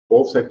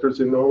all sectors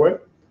in Norway,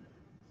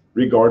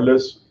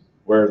 regardless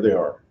where they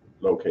are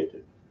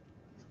located.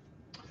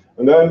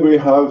 And then we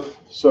have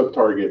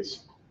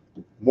sub-targets.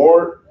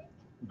 More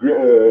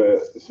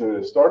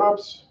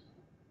startups,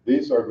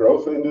 these are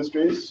growth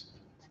industries,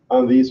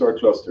 and these are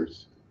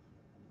clusters.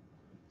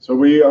 So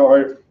we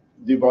are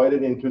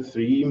divided into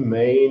three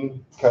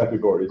main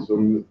categories,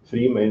 or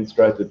three main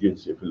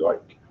strategies, if you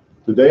like.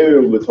 Today we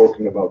will be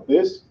talking about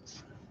this,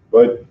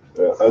 but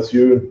as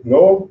you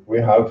know, we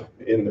have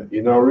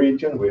in our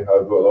region, we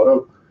have a lot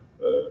of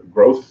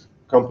growth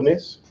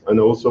companies, and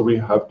also we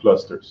have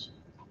clusters.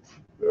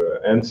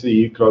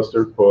 NCE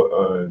cluster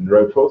in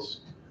Raufoss,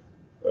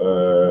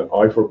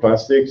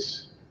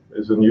 I4Plastics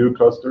is a new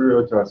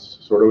cluster that has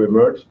sort of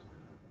emerged,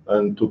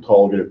 and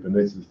Totalgruppen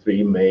is the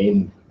three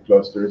main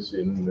clusters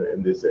in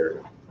this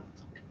area.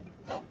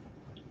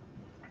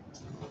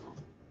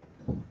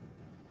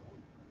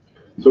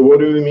 So what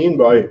do we mean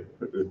by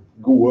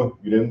gode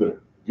gründere,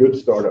 good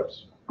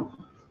startups?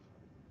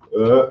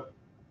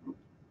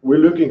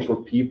 We're looking for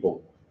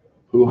people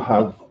who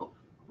have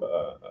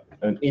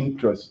an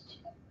interest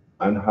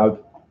and have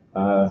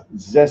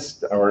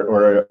zest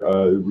or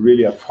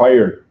really a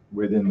fire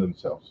within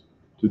themselves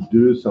to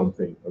do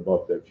something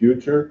about their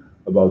future,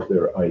 about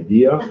their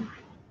idea,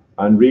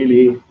 and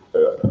really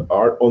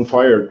are on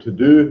fire to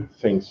do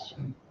things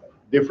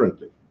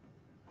differently,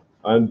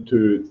 and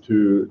to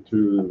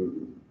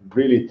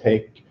really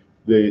take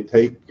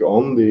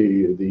on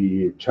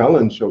the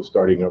challenge of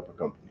starting up a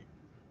company,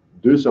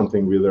 do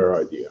something with their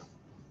idea.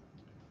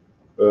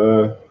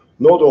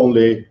 Not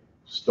only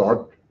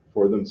start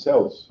for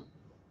themselves.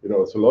 You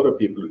know, it's a lot of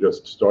people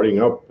just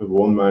starting up a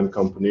one-man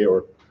company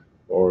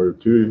or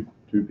two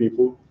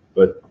people.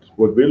 But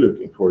what we're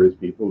looking for is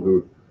people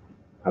who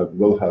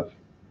will have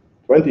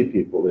 20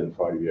 people in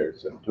 5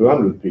 years and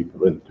 200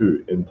 people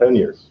in 10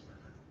 years.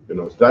 You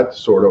know, that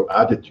sort of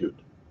attitude.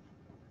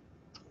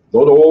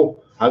 Not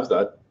all have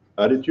that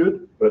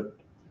attitude, but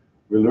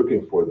we're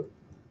looking for them.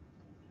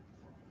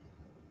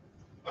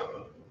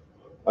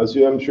 As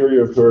I'm sure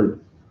you've heard,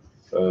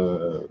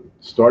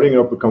 starting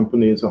up a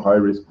company is a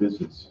high-risk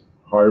business,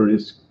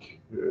 high-risk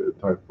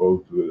type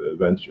of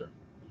venture.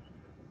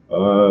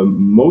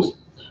 Most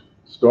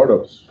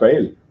startups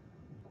fail,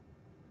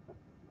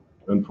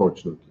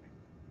 unfortunately.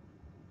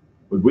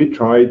 But we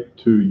try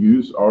to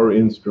use our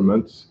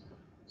instruments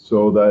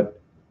so that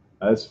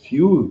as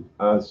few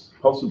as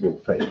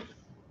possible fail,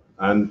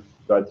 and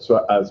that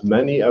so as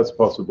many as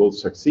possible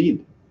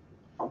succeed.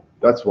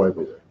 That's why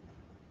we're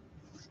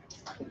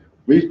there.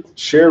 We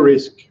share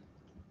risk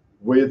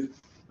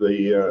with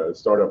the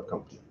startup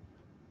company.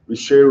 We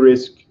share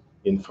risk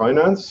in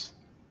finance,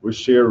 we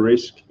share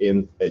risk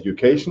in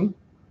education,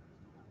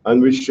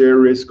 and we share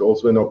risk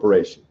also in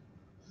operation.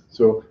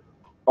 So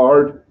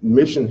our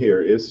mission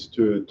here is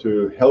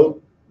to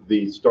help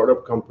the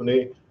startup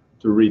company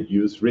to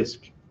reduce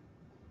risk.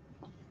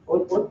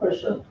 What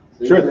question?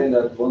 So sure. You're saying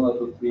that 1 out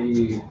of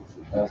 3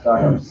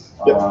 startups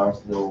are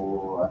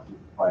still after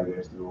 5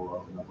 years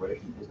still in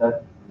operation. Is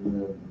that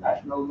the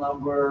national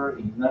number,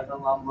 international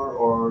number,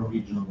 or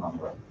regional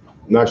number?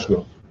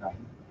 National.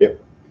 Yeah.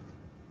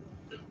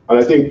 And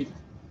I think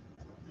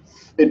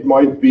it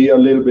might be a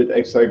little bit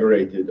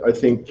exaggerated. I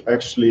think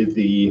actually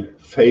the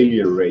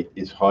failure rate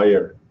is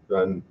higher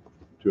than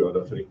 2 out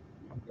of 3.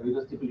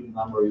 Because typically the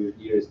number you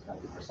hear is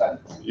 20%.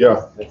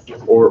 Yeah,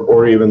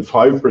 or even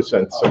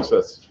 5%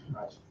 success.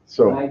 Right.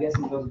 So and I guess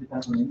it also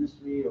depends on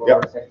industry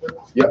or sector.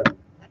 Yeah,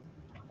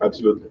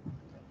 absolutely.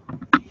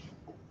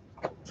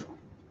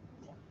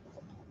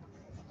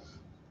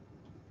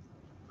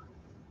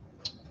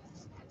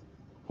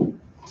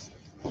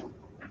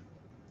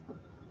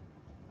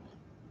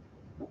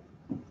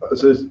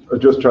 So I'll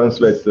just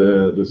translate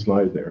the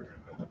slide there.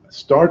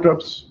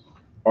 Startups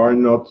are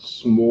not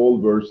small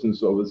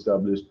versions of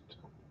established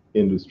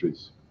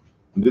industries.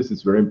 And this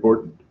is very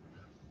important.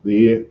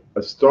 A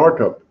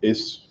startup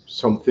is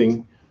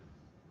something,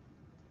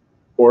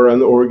 or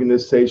an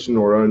organization,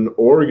 or an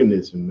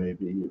organism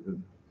maybe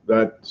even,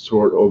 that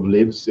sort of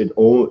lives its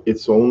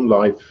own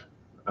life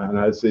and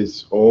has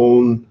its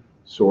own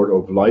sort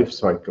of life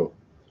cycle.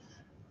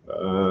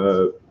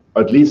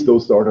 At least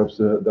those startups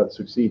that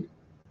succeed.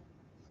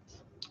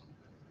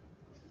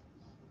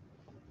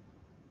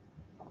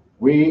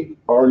 We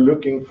are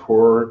looking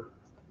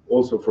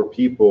also for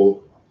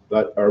people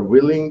that are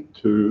willing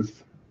to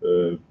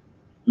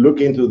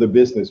look into the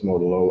business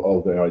model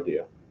of the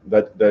idea.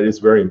 That is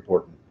very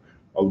important.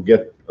 I'll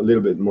get a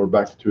little bit more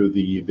back to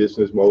the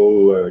business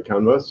model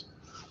canvas,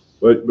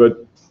 but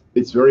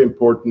it's very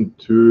important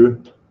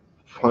to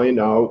find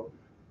out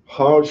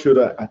how should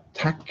I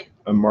attack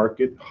a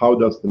market, how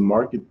does the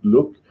market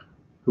look,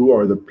 who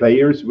are the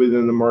players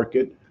within the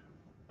market,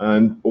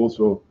 and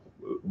also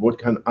what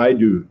can I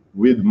do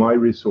with my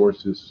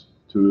resources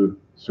to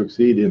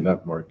succeed in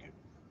that market.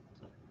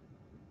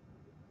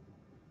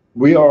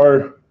 We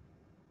are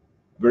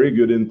very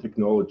good in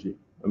technology.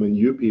 I mean,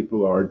 you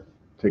people are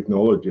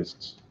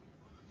technologists,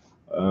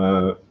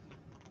 and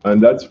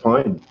that's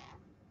fine.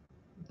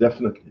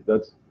 Definitely,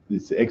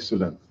 it's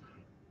excellent.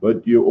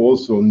 but you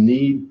also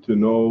need to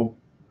know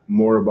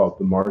more about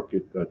the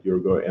market that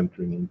you're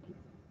entering into.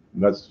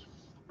 And that's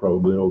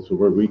probably also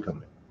where we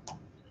come in.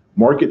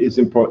 Market is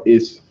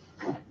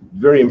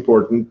very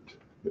important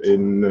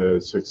in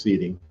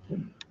succeeding.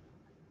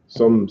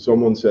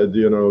 Someone said,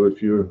 you know,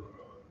 if you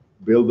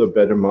build a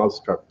better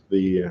mousetrap,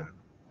 the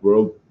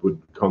world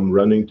would come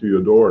running to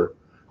your door,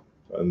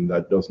 and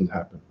that doesn't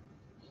happen.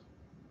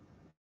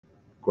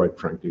 Quite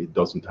frankly, it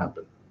doesn't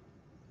happen.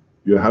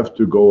 You have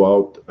to go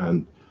out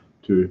and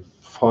to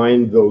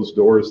find those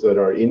doors that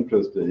are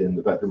interested in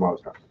the better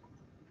mousetrap.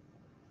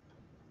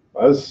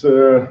 As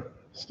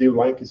Steve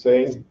Lank is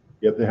saying,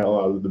 get the hell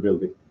out of the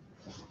building.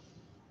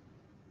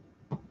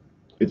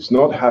 It's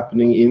not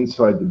happening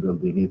inside the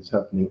building, it's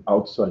happening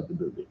outside the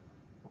building,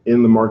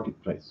 in the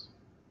marketplace.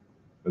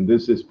 And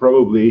this is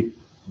probably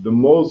the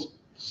most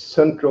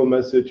central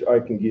message I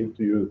can give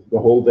to you the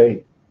whole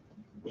day.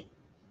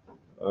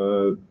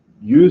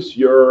 Use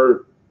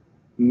your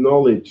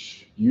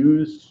knowledge,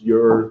 use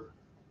your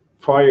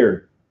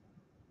fire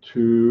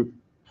to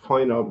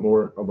find out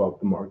more about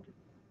the market.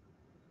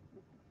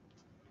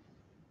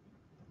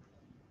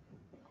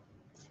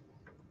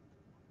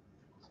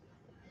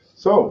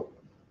 So,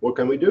 what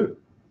can we do?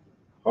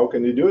 How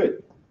can you do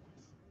it?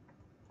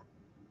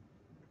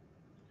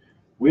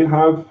 We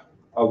have,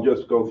 I'll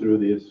just go through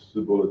these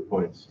bullet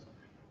points.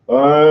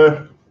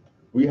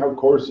 We have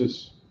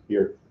courses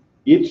here.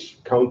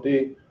 Each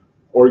county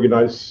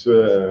organize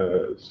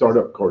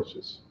startup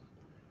courses.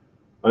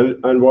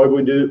 And why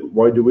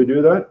do we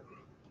do that?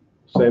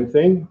 Same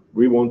thing,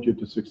 we want you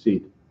to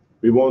succeed.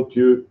 We want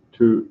you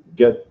to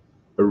get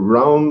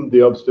around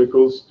the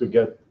obstacles, to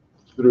get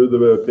through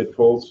the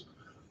pitfalls,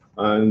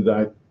 and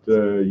that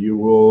you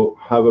will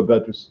have a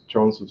better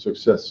chance of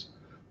success.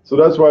 So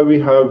that's why we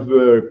have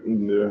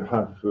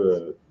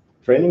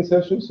training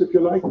sessions, if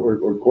you like,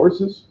 or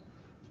courses,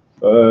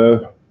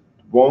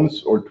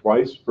 once or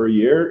twice per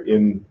year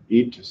in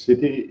each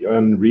city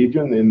and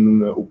region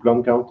in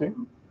Oppland County.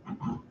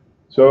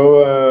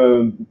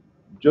 So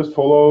just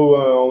follow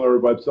on our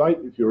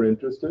website if you're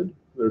interested.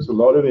 There's a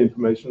lot of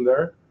information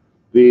there.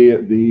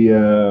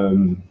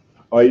 The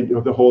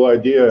whole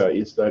idea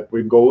is that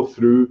we go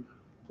through.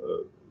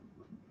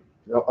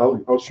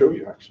 I'll show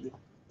you actually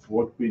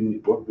what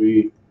we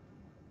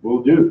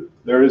will do.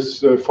 There is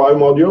 5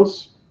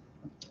 modules,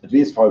 at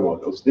least 5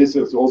 modules. This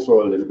is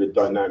also a little bit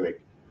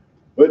dynamic,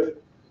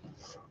 but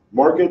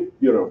market,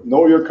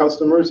 know your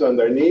customers and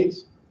their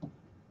needs,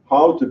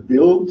 how to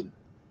build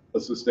a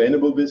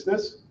sustainable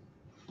business,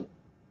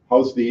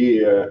 how's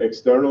the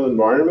external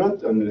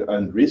environment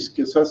and risk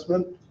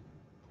assessment.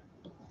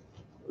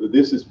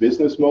 This is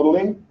business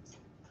modeling,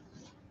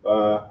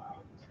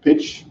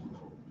 pitch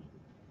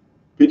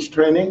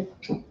training.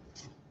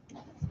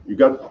 You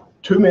got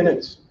 2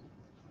 minutes.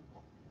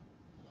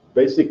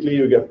 Basically,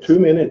 you get 2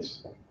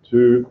 minutes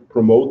to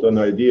promote an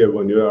idea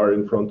when you are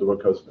in front of a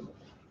customer.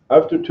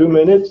 After 2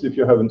 minutes, if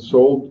you haven't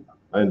sold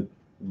and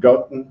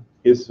gotten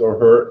his or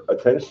her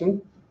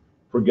attention,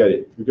 forget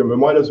it. We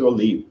might as well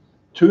leave.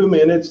 2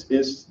 minutes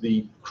is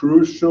the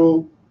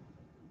crucial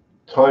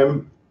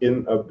time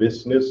in a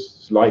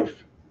business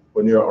life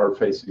when you are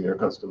facing your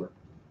customer.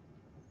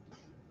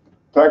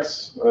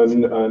 Tax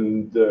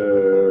and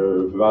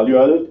value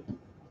added.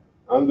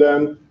 And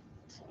then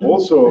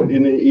also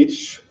in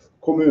each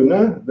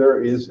kommune,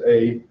 there is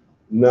a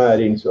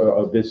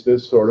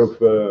business sort of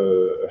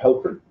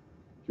helper,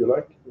 if you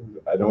like.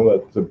 I know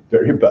that's a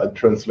very bad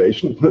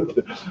translation,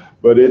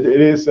 but it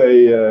is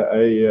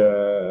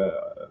an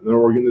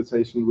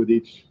organization with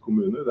each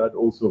kommune that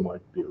also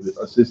might be of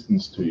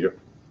assistance to you.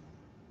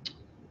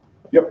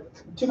 Yep.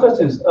 2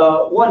 questions.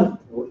 One,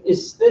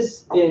 is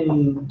this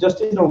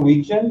just in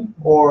Norwegian,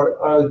 or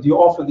do you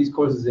offer these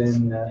courses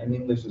in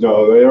English as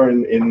well? No, they are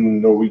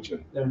in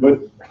Norwegian,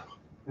 but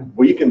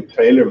we can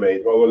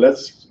tailor-made. Well,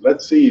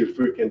 let's see if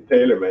we can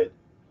tailor-made.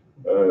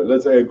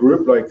 Let's say a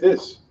group like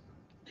this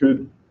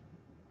could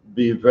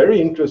be very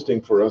interesting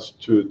for us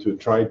to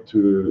try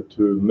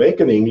to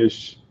make an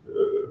English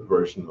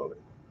version of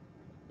it.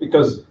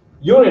 Because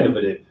you're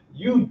innovative.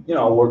 You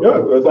work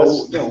with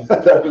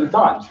the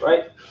times,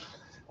 right?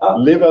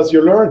 Live as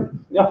you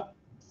learn. Yeah,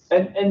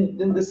 and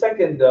then the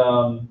second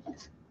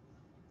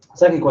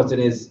question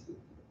is,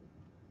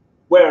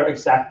 where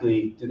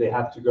exactly do they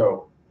have to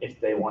go if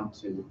they want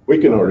to? We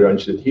can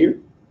arrange it here.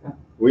 Yeah.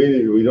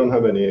 We don't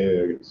have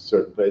any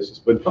certain places,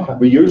 but okay.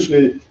 we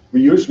usually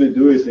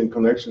do it in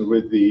connection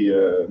with the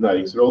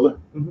Næringsrådet.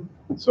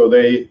 Mm-hmm. So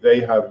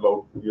they have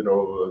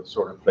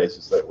sort of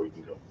places that we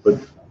can go. But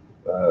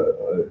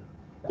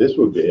this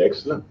would be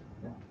excellent,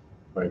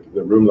 like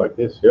the room like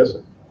this. Yes,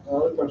 sir.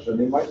 Another question,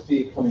 we might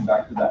be coming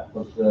back to that,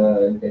 but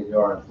in case you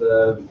aren't.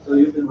 So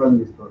you've been running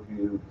this for a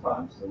few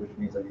times, so which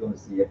means that you're going to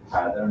see a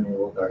pattern in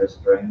what are the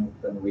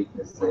strengths and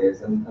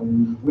weaknesses, and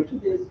which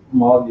of these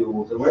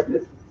modules, or where do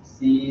you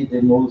see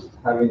the most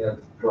having a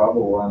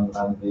trouble and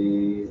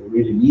they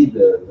really need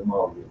the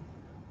module?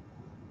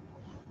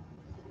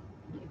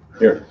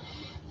 Here.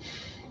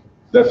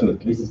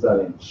 Definitely. This is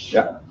selling.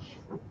 Yeah,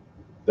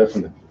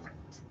 definitely.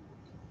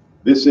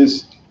 This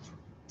is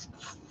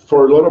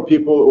for a lot of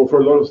people or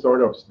for a lot of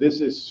startups, this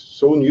is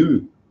so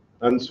new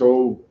and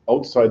so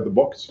outside the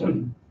box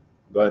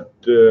that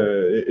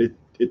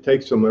it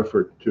takes some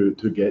effort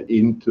to get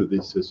into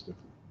this system.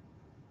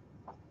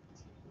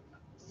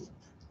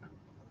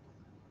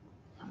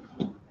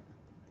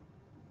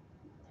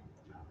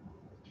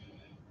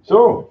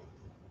 So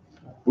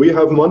we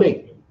have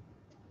money.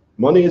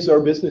 Money is our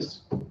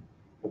business.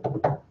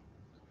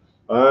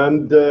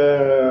 And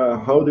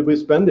how do we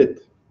spend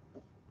it?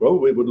 Well,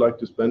 we would like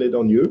to spend it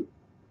on you,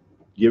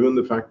 given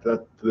the fact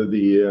that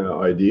the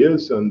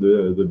ideas and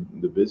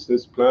the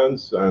business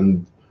plans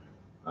and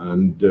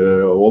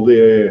all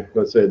the,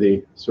 let's say,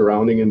 the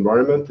surrounding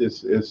environment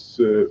is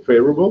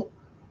favorable.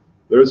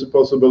 There is a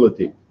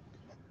possibility.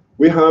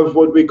 We have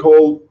what we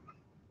call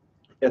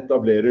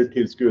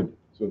etablerertilskudd,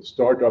 so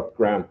startup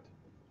grant.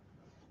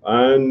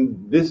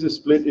 And this is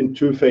split in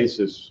two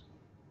phases.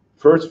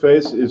 First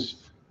phase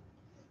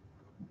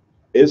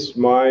is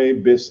my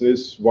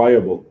business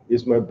viable?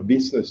 Is my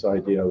business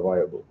idea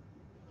viable?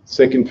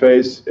 Second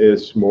phase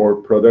is more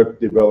product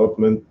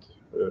development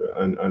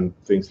and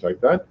things like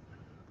that.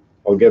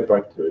 I'll get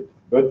back to it.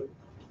 But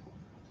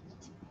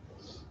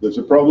there's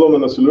a problem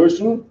and a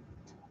solution,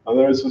 and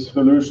there is a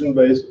solution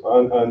based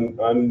on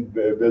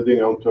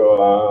building onto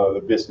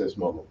the business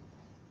model.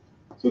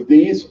 So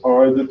these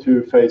are the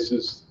two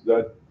phases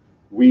that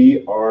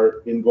we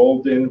are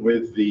involved in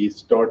with the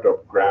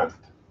startup grant.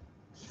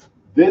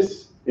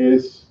 This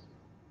is,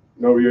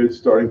 now we are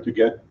starting to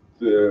get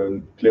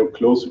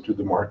closer to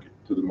the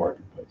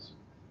marketplace.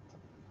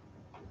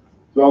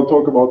 So I'll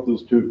talk about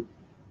those two.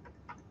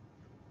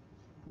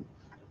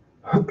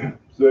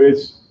 So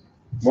it's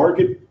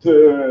market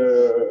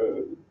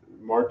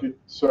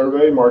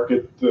survey,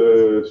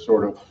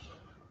 sort of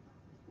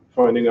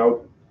finding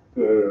out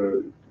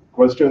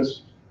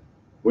questions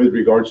with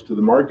regards to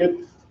the market,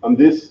 and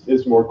this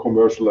is more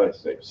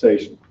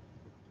commercialization,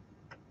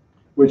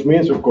 which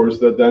means, of course,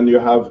 that then you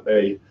have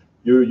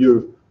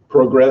you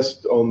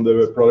progressed on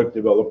the product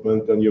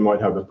development, and you might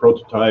have a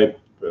prototype,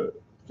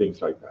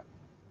 things like that.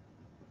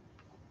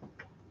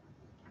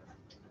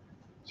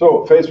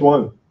 So phase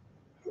one.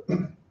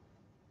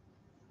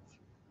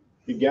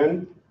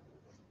 Again,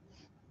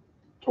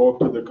 talk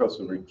to the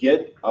customer,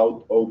 get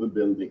out of the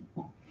building.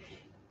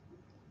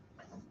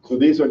 So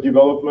these are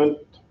development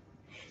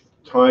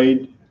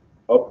tied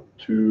up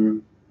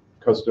to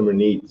customer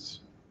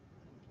needs.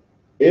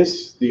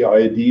 Is the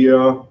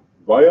idea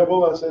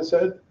viable, as I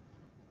said?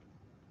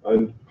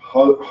 And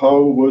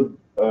how would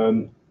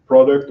a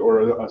product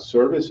or a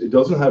service, it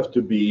doesn't have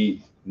to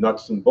be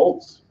nuts and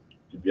bolts.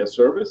 It could be a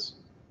service,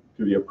 it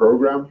could be a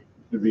program,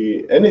 it could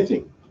be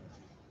anything.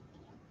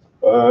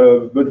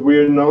 But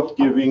we're not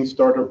giving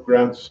startup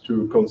grants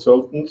to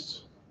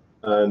consultants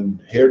and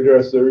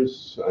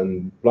hairdressers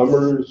and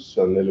plumbers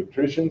and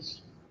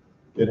electricians.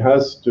 It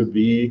has to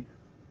be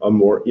a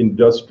more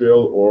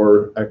industrial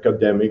or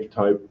academic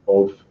type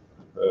of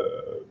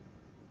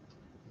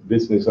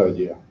business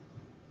idea,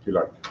 if you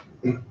like.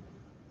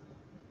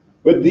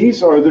 But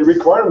these are the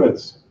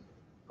requirements,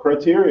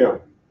 criteria.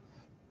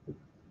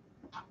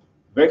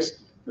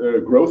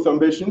 Growth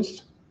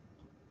ambitions.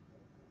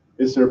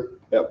 Is there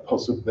a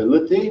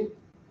possibility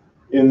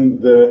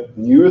in the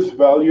youth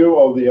value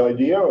of the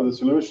idea or the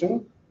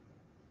solution?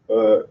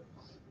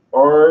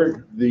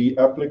 Are the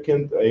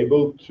applicant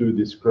able to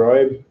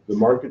describe the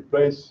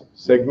marketplace,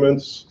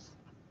 segments,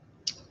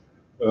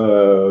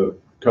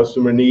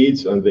 customer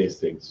needs, and these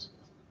things?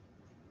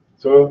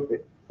 So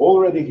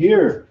already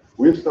here,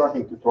 we're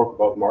starting to talk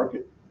about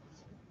market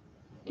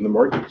and the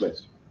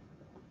marketplace.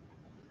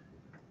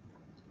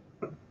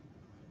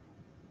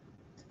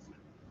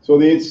 So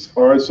these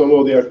are some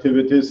of the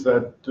activities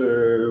that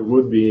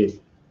would be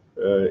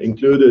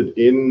included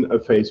in a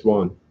phase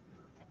one.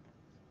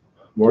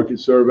 Market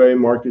survey,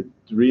 market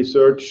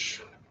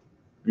research.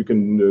 You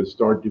can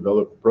start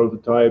develop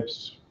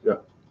prototypes. Yeah,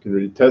 you can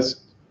really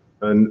test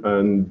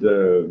and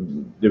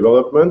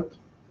development,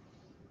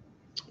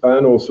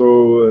 and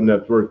also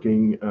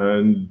networking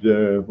and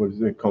what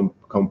is it,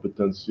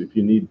 competence. If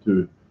you need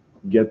to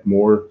get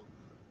more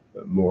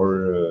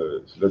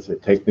let's say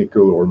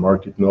technical or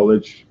market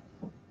knowledge,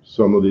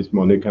 some of this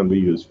money can be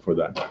used for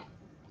that.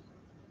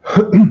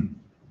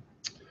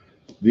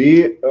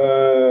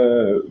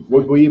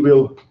 What we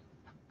will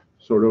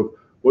sort of,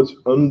 what's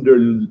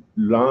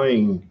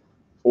underlying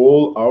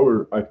all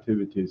our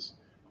activities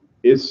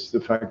is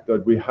the fact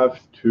that we have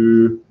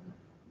to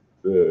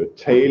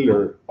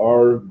tailor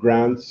our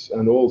grants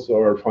and also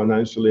our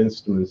financial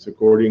instruments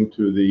according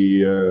to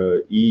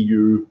the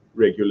EU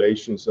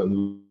regulations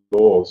and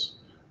laws.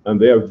 And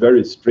they are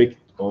very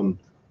strict on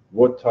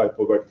what type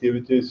of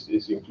activities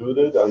is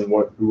included and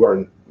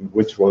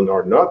which one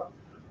are not,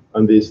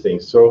 and these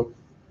things. So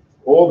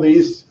all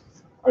these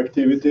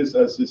activities,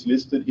 as is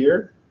listed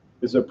here,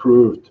 is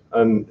approved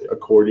and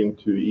according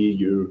to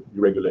EU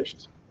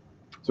regulations.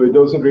 So it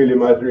doesn't really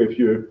matter if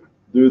you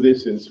do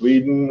this in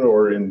Sweden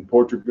or in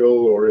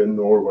Portugal or in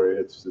Norway.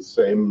 It's the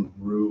same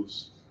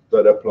rules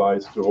that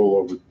applies to all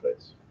over the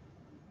place.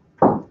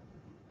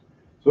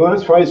 So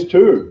that's phase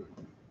two.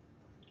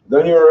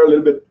 Then you're a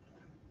little bit,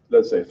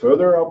 let's say,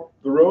 further up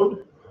the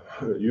road.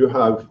 You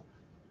have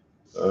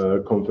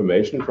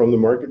confirmation from the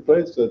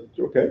marketplace that,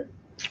 okay,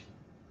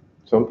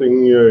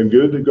 something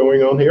good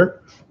going on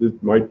here.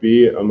 It might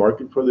be a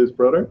market for this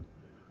product.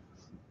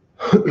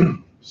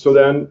 So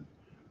then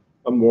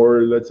a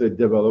more, let's say,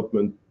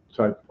 development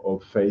type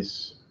of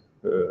phase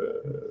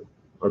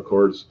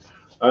occurs.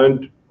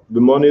 And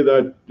the money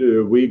that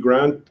we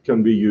grant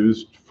can be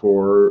used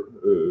for,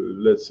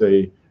 let's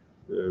say,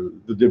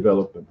 the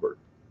development work.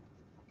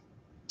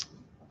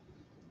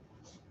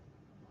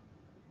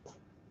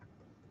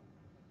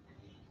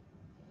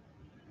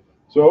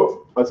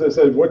 So, as I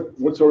said,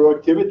 what sort of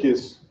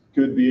activities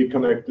could be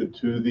connected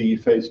to the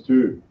phase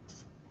 2?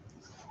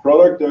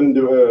 Product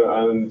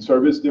and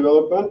service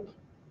development,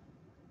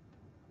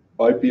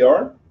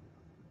 IPR,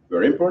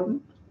 very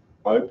important.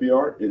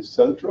 IPR is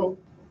central.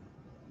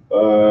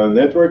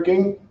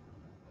 Networking,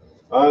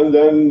 and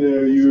then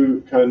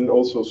you can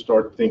also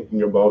start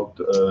thinking about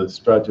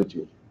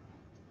strategy,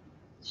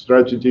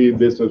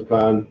 business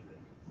plan,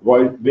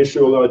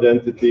 visual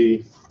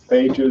identity,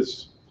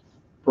 pages,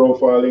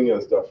 profiling,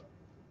 and stuff.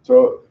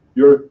 So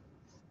you're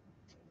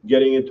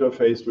getting into a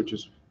phase which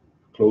is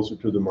closer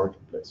to the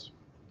marketplace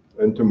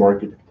and to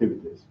market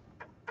activities.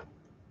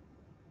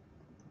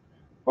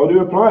 How do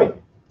you apply?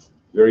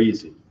 Very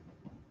easy.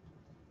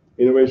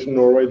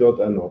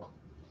 InnovationNorway.no.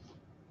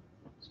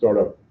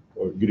 Startup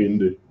or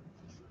gründer.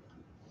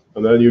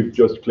 And then you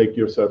just click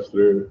yourself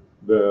through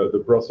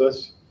the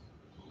process.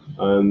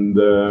 And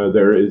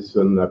there is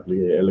an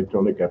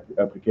electronic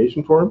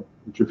application form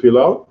which you fill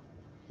out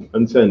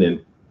and send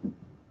in.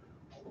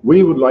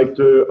 We would like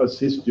to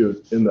assist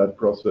you in that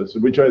process,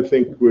 which I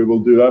think we will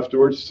do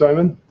afterwards,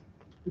 Simon.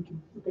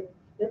 Okay.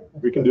 Yeah.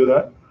 We can do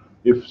that.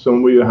 If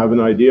some of you have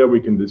an idea, we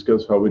can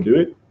discuss how we do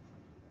it.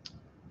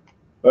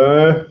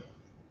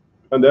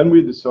 And then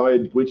we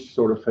decide which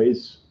sort of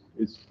phase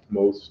is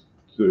most,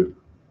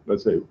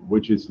 let's say,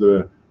 which is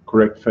the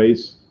correct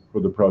phase for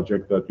the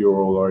project that you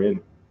all are in.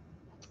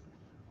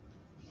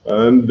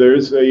 And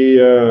there's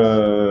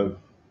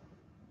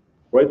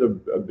quite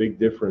a big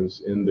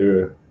difference in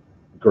the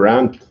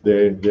grant,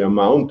 the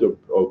amount of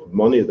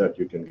money that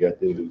you can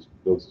get in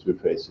those two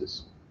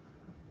phases.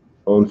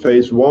 On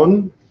phase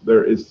 1,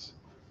 there is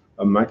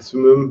a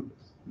maximum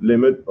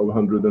limit of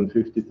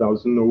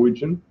 150,000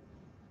 Norwegian.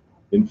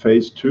 In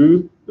phase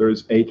 2, there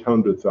is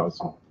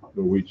 800,000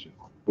 Norwegian.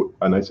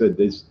 And I said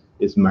this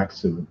is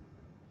maximum.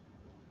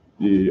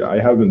 I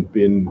haven't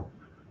been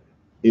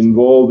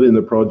involved in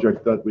a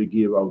project that we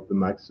give out the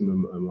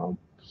maximum amount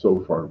so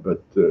far,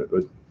 but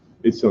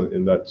it's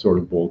in that sort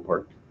of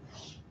ballpark.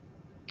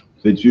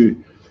 So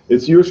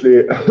it's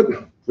usually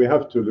we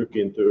have to look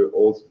into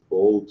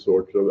all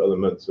sorts of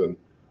elements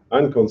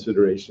and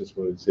considerations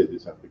when we say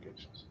these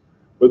applications.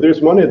 But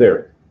there's money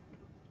there.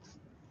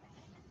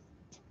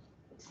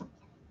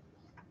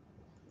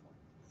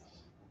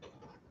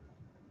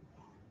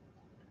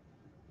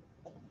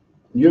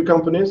 New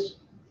companies,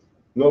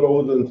 not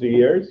older than 3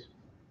 years.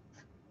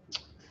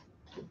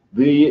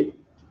 The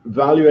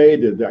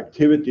value-added, the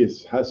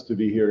activities has to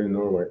be here in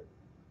Norway.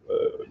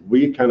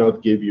 We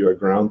cannot give you a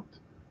grant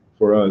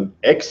for an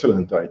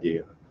excellent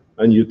idea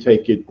and you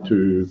take it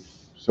to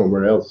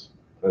somewhere else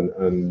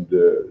and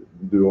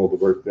do all the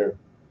work there.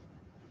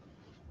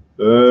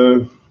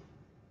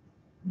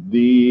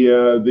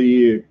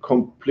 The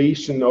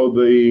completion of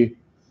the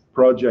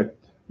project,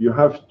 you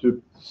have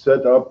to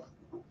set up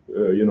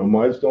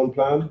milestone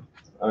plan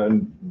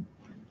and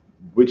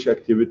which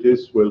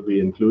activities will be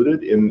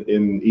included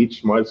in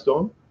each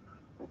milestone,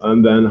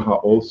 and then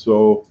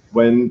also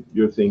when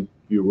you think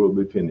you will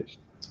be finished.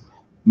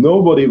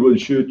 Nobody will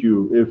shoot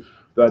you if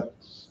that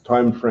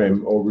time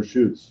frame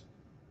overshoots.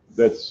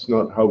 That's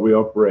not how we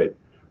operate.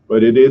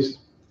 But it is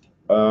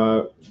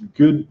a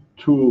good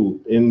tool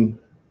in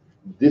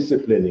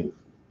disciplining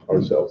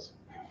ourselves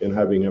in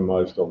having a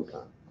milestone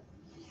plan.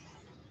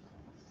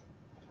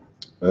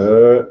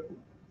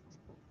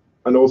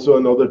 And also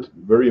another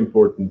very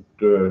important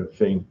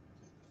thing,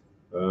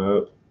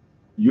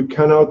 you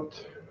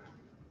cannot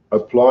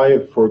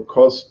apply for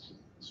costs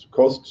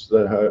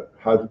that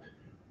have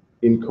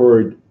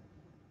incurred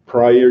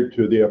prior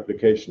to the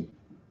application.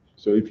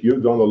 So if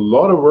you've done a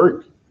lot of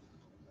work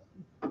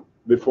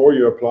before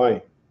you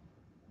apply,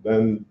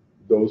 then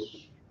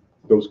those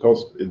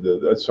costs,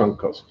 that's sunk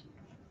cost.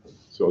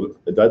 So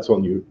that's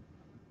on you.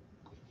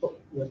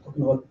 We're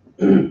talking about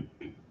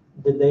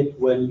the date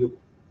when you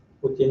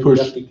put in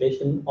the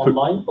application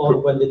online, or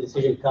when the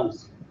decision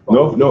comes?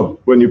 No,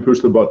 when you push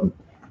the button.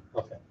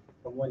 Okay,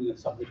 from when you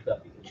submit the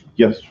application.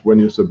 Yes, when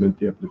you submit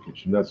the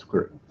application, that's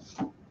correct.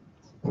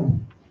 All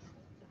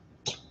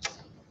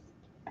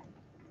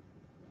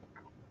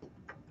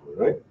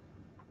right.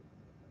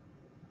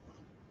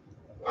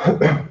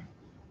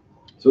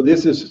 So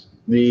this is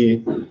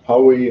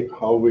how we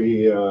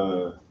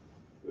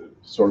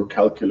sort of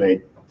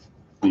calculate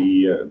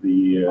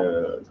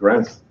the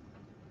grants.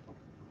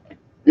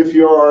 If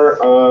you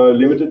are a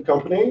limited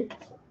company,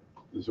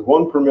 it's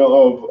 1 per mil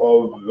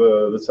of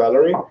the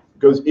salary,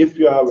 because if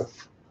you have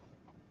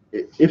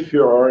if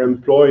you are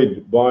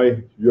employed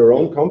by your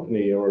own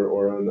company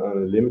or a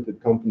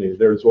limited company,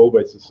 there's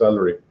always a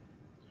salary.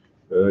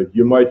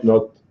 You might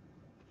not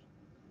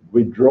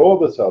withdraw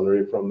the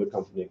salary from the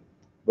company,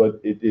 but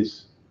it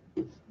is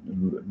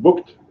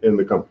booked in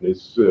the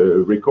company's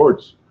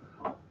records.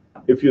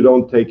 If you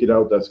don't take it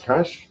out as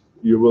cash,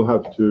 you will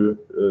have to,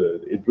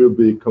 it will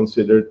be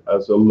considered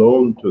as a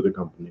loan to the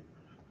company.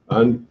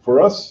 And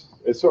for us,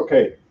 it's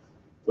okay,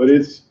 but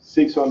it's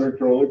 600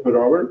 kroner per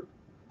hour,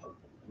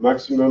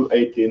 maximum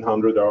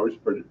 1,800 hours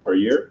per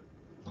year.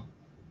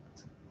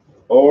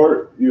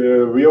 Or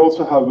we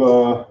also have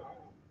a,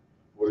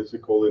 what is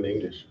it called in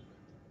English?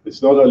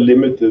 It's not a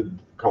limited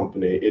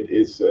company, it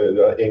is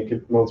the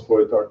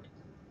enkeltmannsforetak.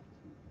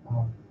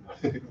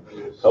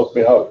 Help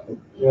me out.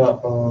 Yeah.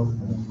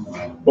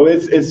 Well,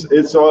 it's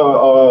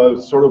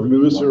a sort of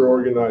looser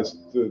organized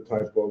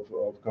type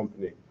of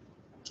company.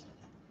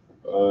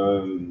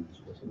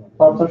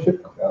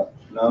 Partnership?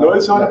 No,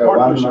 it's not a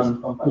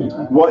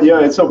partnership. Well, yeah,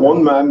 it's a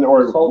one-man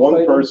or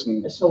one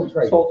person. A sole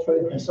trader. Sole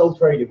trader. A sole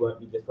trader won't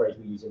be the phrase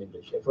we use in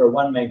English. For a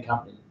one-man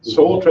company.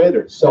 Sole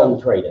trader.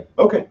 Sole trader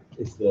Okay.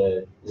 is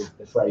the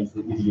phrase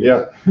that we use.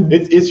 Yeah,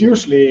 it's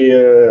usually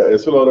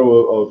it's a lot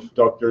of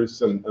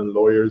doctors and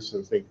lawyers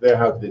and things. They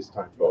have this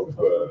type of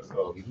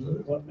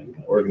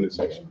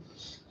organization.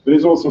 But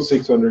it's also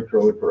 600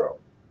 kroner per hour.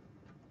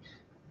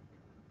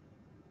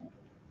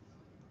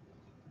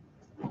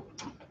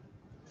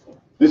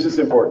 This is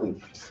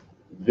important.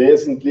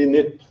 Vesentlig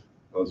nytt,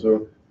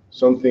 also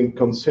something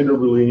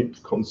considerably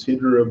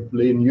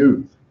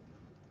new.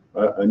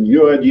 A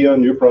new idea, a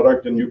new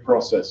product, a new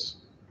process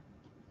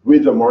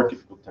with a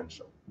market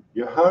potential.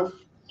 You have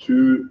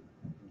to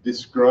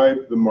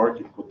describe the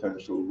market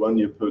potential when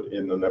you put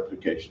in an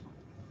application.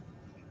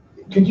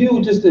 Could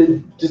you just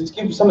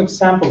give some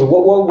examples of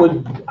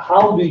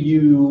how do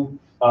you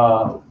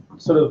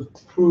sort of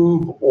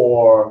prove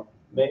or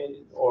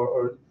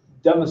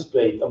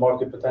demonstrate a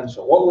market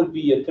potential? What would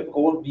be a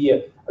typical, what would be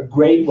a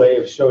great way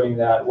of showing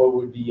that? What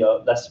would be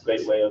a less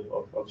great way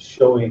of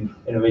showing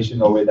Innovation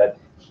Norway that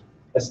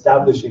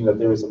establishing that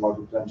there is a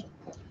market potential?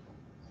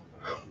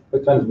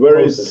 What kind of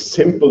very process?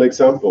 Simple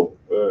example,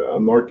 a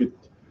market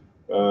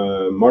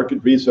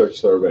research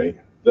survey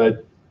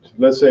that,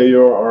 let's say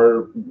you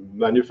are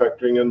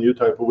manufacturing a new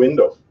type of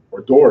window or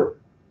door,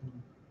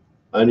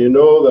 and you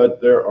know that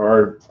there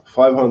are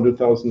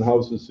 500,000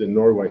 houses in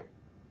Norway,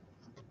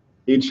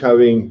 each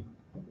having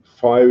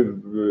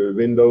 5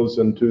 windows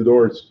and 2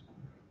 doors,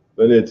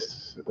 then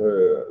it's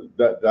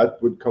that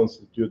would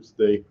constitute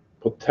the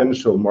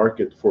potential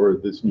market for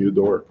this new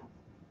door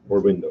or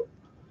window.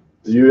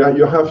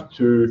 You have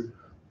to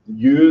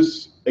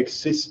use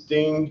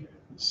existing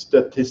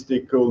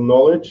statistical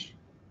knowledge.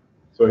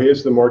 So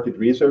here's the market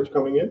research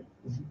coming in,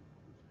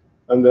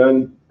 and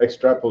then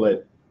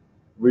extrapolate.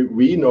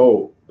 We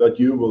know that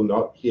you will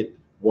not hit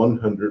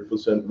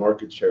 100%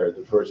 market share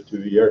the first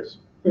 2 years.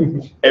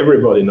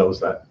 Everybody knows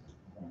that.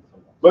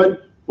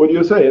 But what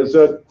you say is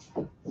that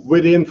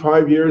within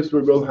 5 years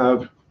we will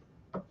have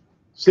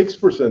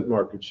 6%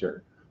 market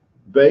share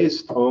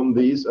based on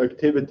these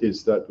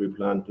activities that we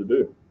plan to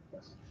do.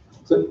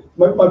 So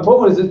my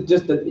point is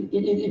just that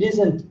it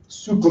isn't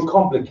super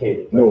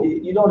complicated. No.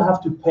 You don't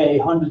have to pay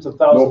hundreds of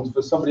thousands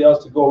for somebody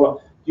else to go around.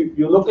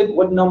 You look at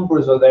what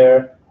numbers are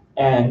there,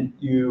 and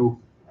you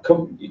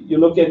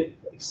look at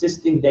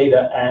existing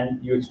data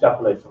and you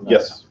extrapolate from that.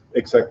 Yes,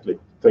 exactly.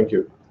 Thank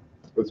you.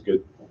 That's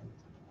good.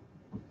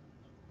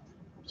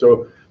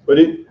 So, but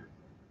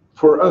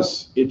for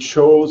us, it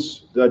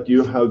shows that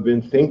you have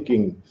been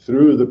thinking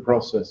through the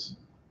process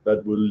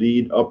that will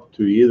lead up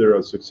to either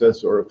a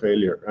success or a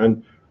failure.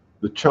 And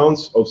the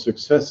chance of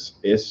success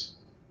is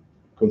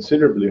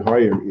considerably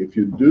higher if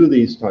you do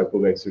these type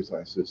of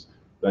exercises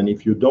than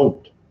if you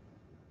don't.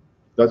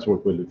 That's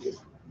what we're looking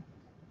for.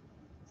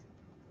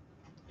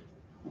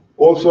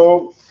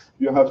 Also,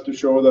 you have to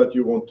show that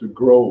you want to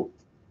grow.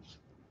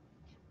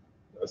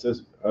 As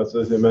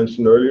I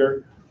mentioned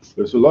earlier,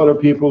 there's a lot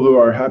of people who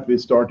are happy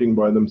starting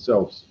by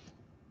themselves.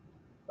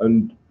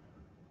 And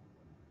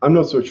I'm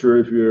not so sure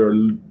if you're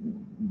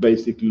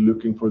basically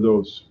looking for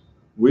those.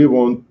 We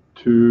want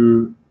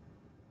to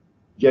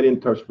get in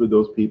touch with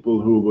those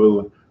people who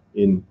will,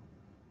 in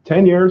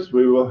 10 years,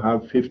 we will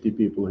have 50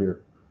 people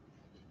here.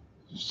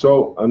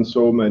 So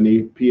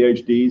many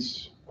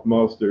PhDs,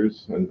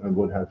 masters, and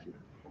what have you.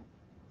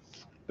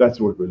 That's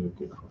what we're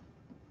looking for.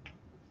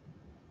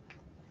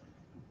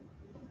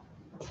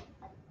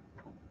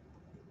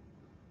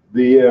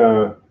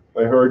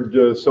 I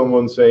heard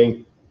someone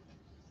saying,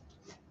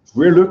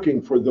 we're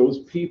looking for those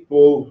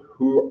people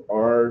who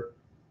are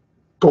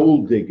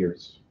gold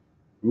diggers,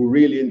 who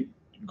really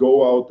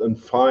go out and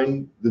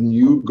find the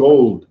new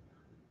gold.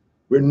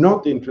 We're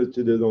not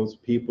interested in those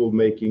people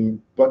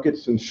making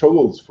buckets and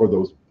shovels for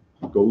those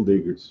gold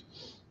diggers.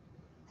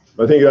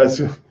 I think that's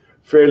a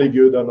fairly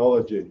good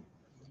analogy.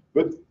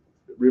 But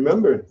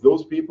remember,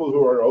 those people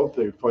who are out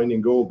there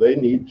finding gold, they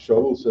need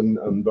shovels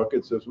and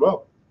buckets as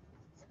well.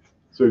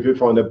 So if you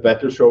find a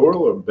better shovel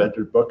or a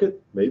better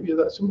bucket, maybe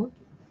that's a market.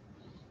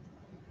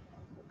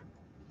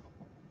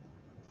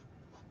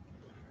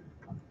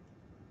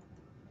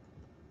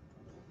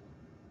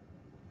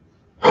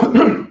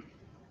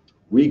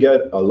 we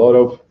get a lot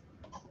of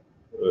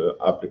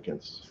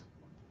applicants,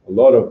 a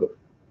lot of them,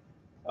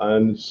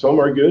 and some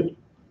are good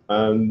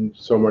and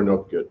some are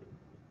not good.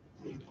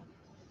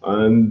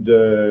 And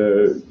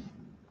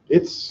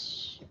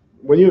it's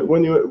when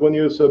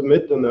you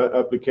submit an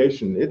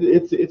application,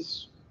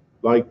 it's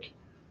like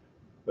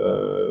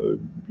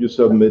you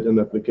submit an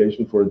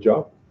application for a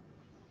job.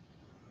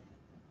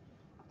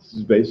 This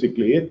is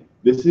basically it.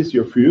 This is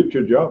your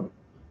future job.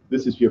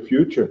 This is your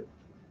future,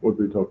 what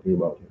we're talking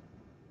about here.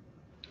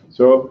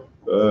 So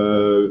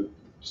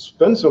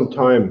spend some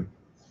time.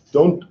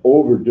 Don't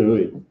overdo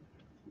it.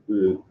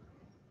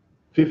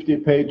 50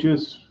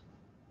 pages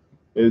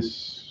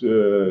is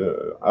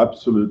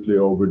absolutely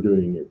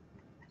overdoing it.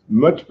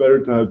 Much better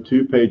to have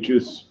 2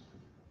 pages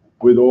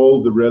with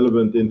all the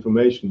relevant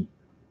information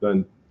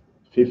than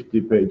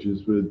 50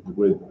 pages with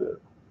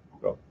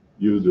well,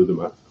 you do the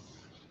math.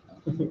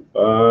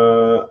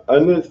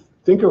 And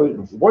think of it,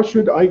 why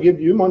should I give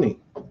you money?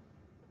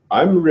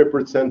 I'm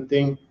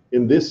representing,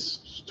 in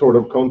this sort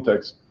of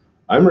context,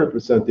 I'm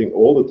representing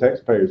all the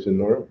taxpayers in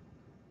Norway.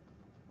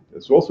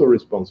 It's also a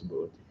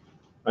responsibility.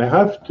 I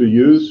have to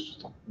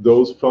use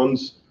those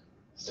funds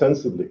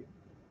sensibly.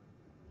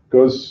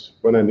 Because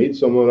when I meet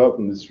someone out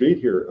in the street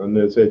here and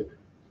they say,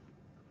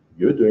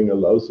 you're doing a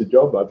lousy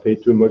job, I pay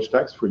too much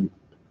tax for you.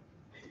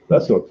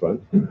 That's not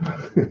fun.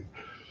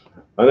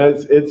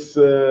 And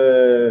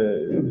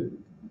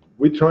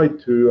we try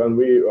to, and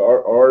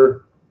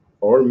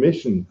our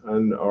mission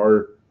and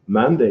our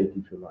mandate,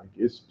 if you like,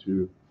 is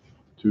to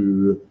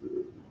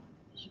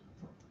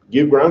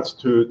give grants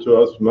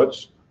to as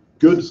much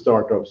good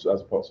startups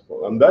as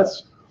possible. And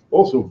that's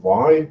also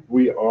why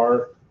we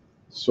are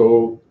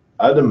so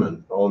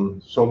adamant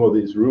on some of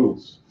these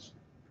rules.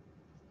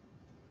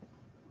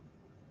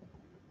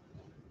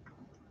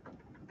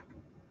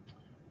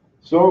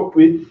 So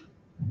we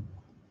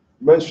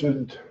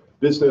mentioned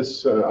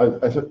business. I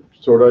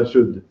thought I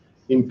should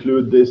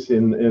include this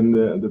in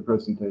the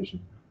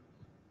presentation.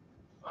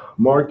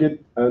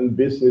 Market and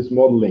business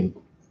modeling.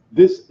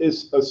 This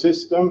is a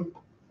system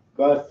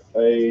that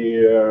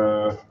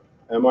a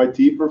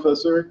MIT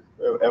professor,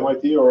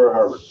 MIT or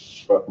Harvard,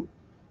 but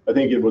I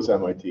think it was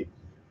MIT,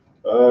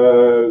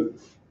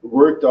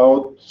 worked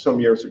out some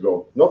years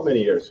ago, not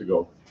many years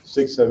ago,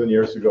 6-7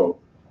 years ago.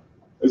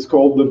 It's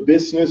called the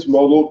Business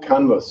Model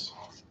Canvas,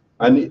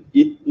 and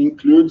it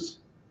includes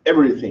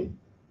everything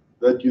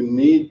that you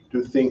need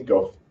to think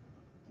of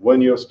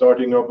when you're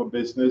starting up a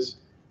business,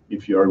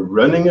 if you're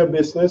running a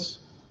business,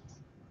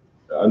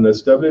 an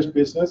established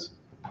business.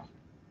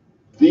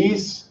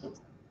 These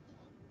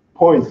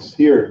points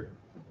here,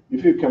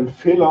 if you can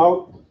fill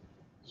out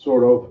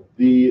sort of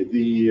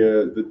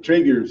the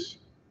triggers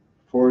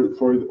for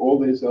all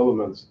these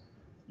elements,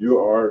 you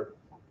are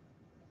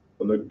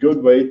on a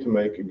good way to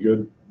make a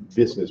good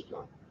business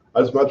plan.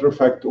 As a matter of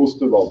fact,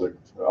 Alexander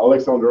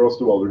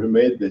Osterwalder, who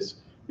made this,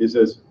 he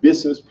says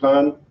business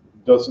plan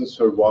doesn't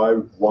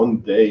survive one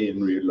day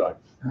in real life.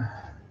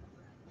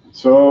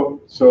 So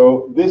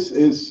this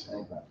is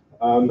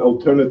an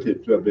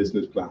alternative to a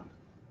business plan.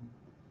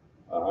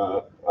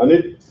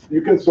 And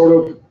you can sort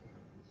of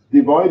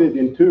divide it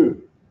in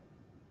two.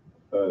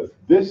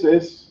 This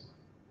is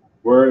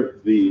where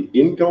the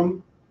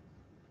income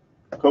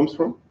comes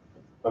from,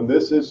 and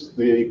this is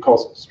the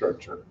cost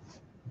structure,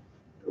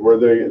 where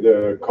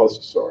the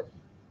costs are.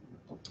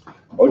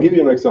 I'll give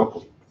you an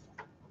example.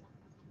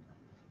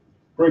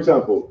 For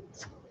example,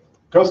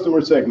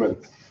 customer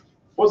segment.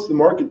 What's the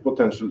market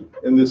potential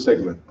in this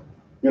segment?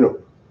 You know,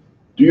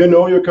 do you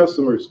know your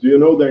customers? Do you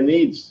know their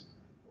needs?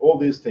 All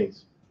these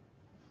things.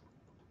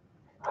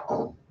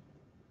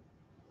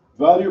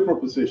 Value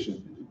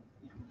proposition.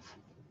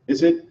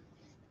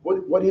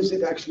 What is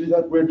it actually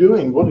that we're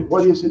doing?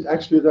 What is it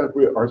actually that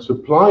we are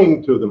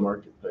supplying to the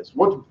marketplace?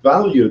 What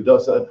value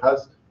does that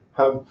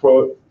have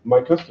for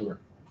my customer?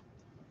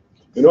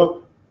 You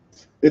know,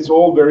 it's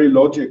all very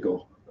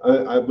logical,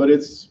 but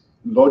it's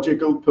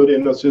logical put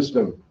in a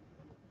system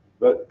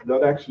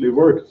that actually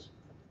works.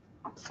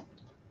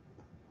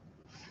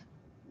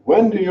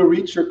 When do you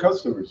reach your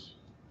customers?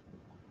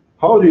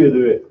 How do you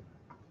do it?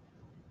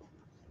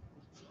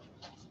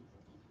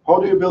 How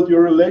do you build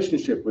your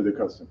relationship with the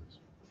customers?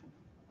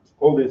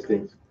 All these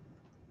things.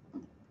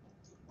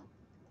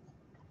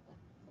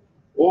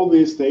 All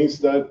these things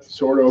that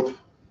sort of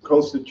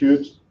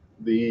constitute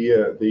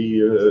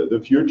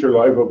the future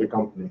life of the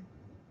company.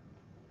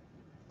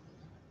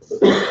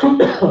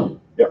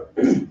 Yeah.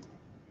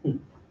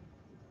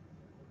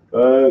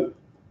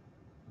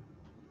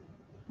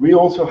 We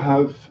also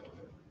have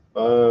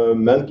a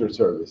mentor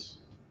service.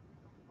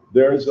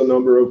 There's a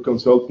number of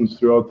consultants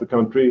throughout the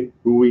country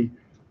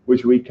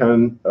which we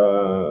can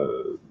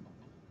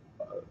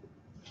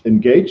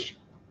engage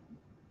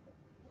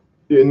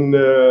in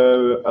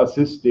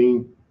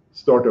assisting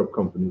startup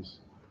companies.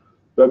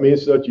 That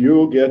means that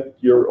you'll get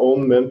your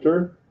own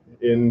mentor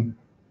in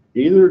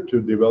either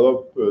to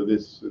develop the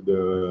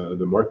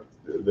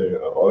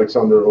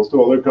Alexander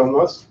Osterwalder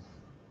canvas,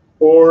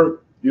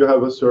 or you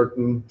have a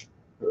certain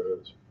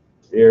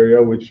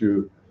area which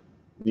you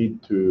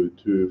need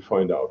to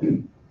find out.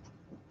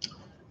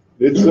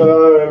 It's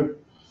a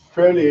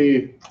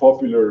fairly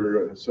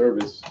popular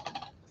service.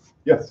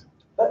 Yes.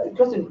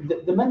 Question,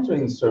 the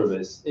mentoring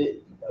service,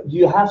 do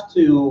you have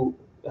to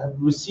have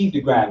received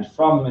a grant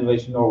from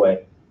Innovation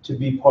Norway to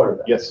be part of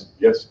that? Yes,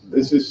 yes.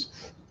 This is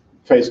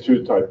phase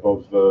 2 type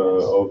of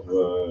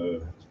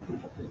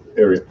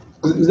area.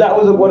 That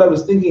was what I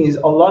was thinking. Is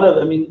a lot of,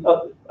 I mean,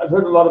 I've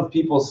heard a lot of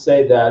people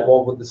say that,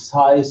 well, with the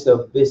size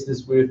of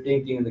business we're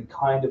thinking and the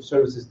kind of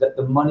services, that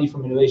the money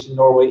from Innovation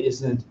Norway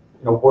isn't,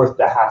 worth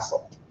the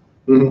hassle,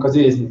 because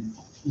it isn't,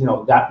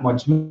 that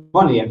much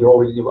money, and we're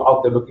already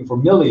out there looking for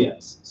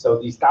millions. So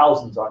these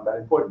thousands aren't that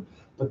important.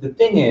 But the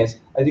thing is,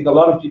 I think a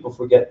lot of people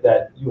forget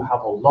that you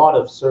have a lot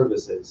of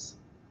services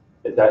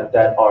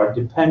that are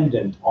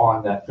dependent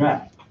on that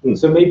grant.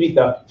 So maybe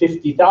the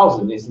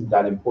 50,000 isn't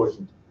that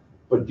important,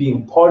 but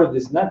being part of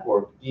this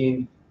network,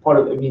 being part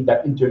of,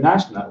 that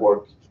international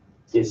network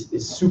is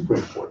super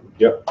important.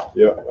 Yeah,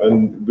 yeah,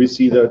 and we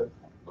see that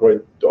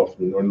quite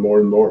often and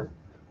more.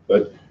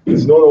 But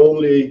it's not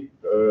only,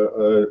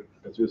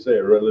 as you say,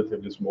 a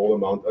relatively small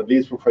amount, at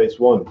least for phase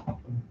 1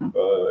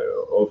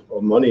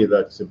 of money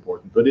that's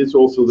important, but it's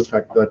also the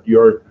fact that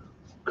you're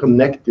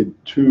connected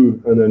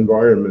to an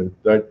environment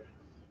that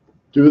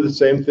do the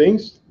same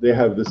things, they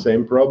have the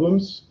same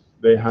problems,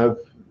 they have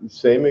the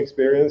same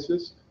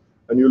experiences,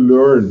 and you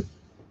learn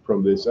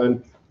from this.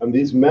 And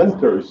these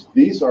mentors,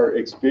 these are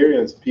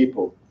experienced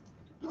people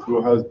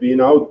who has been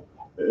out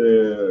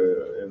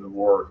in the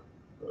war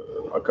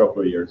a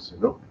couple of years,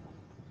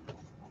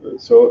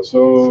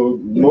 So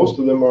most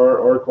of them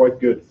are quite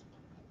good.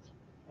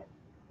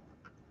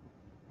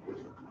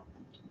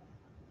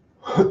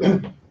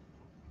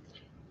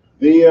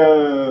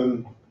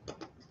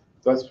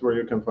 That's where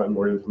you can find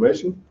more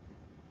information.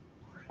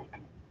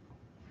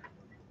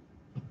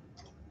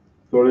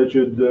 Thought I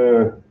should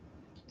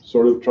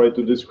sort of try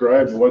to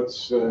describe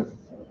what's the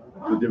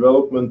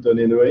development and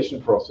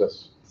innovation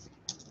process.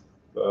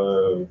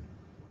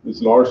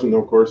 Ms. Larsen,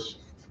 of course,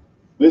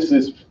 this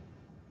is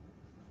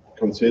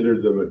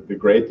considered the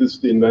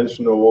greatest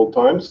invention of all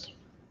times.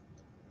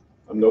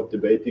 I'm not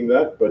debating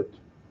that, but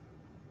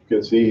you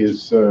can see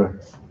he's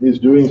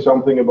doing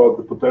something about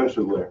the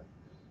potential there.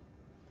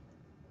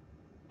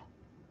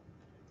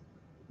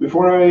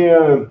 Before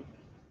I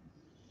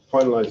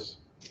finalize,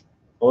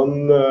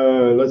 on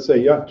let's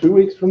say 2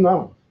 weeks from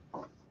now,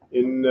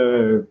 in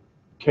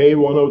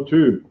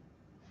K102,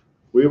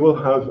 we will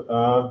have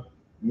a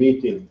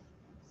meeting,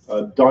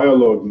 a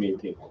dialogue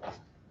meeting,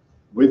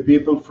 with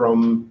people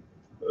from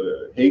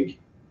HIG,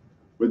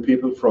 with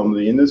people from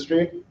the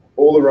industry,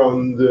 all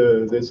around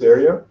this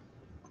area,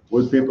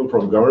 with people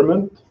from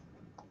government.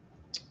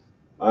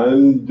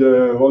 And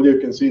well, you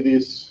can see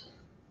these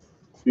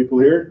people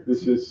here.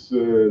 This is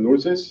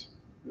Norsis,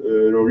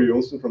 Roger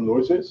Johnsen from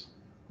Norsis,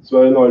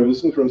 Sverre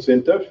Narvesen from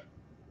SINTEF.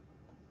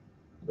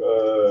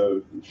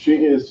 She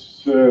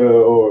is, I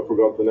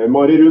forgot the name,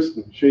 Mari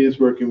Rusten. She is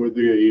working with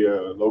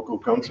the local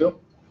council.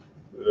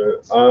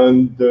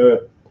 And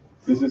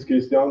this is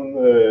Christian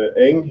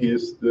Eng. He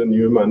is the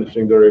new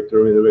managing director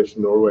of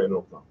Innovation Norway in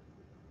Oslo.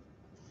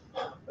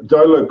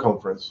 Dialogue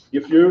conference.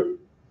 If you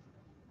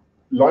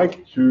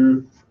like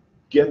to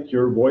get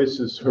your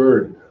voices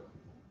heard,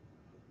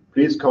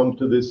 please come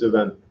to this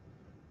event,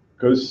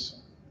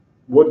 because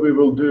what we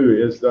will do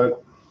is that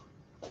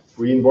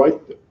we invite,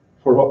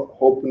 for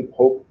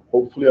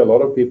hopefully a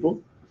lot of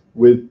people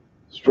with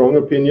strong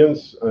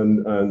opinions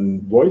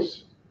and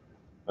voice,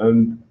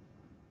 and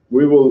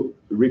we will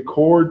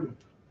record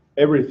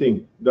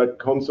everything that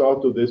comes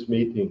out of this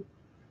meeting.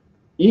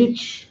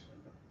 Each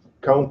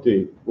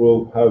county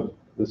will have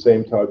the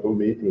same type of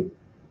meeting,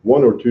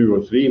 1 or 2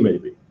 or 3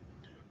 maybe,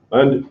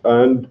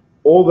 and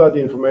all that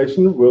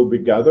information will be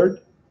gathered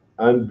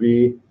and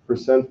be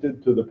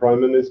presented to the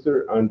Prime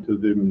Minister and to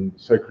the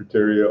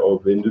Secretary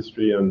of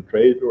Industry and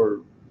Trade,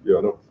 or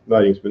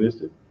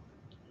Næringsminister,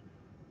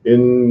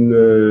 in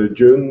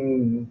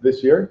June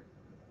this year,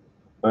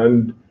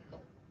 and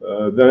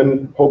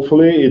then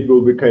hopefully it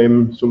will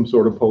become some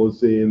sort of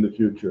policy in the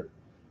future.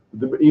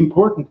 The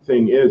important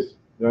thing is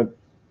that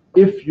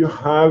if you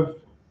have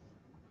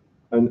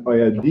an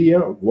idea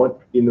of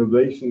what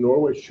Innovation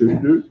Norway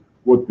should do,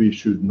 what we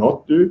should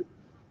not do,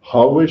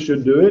 how we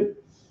should do it,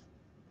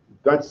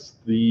 that's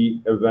the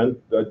event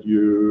that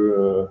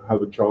you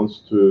have a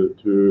chance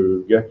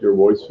to get your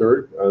voice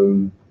heard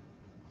and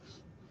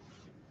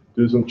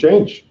do some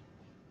change.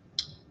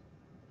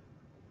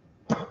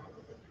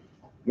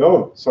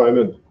 No,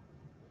 Simon.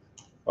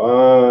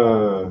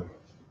 I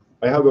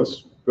have a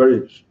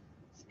very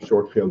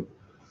short film.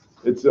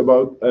 It's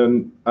about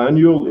an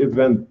annual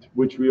event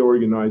which we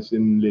organize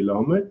in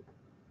Lillehammer.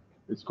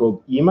 It's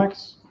called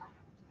EMAX.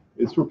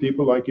 It's for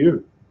people like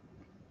you.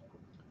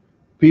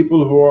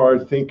 People who are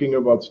thinking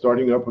about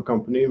starting up a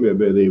company,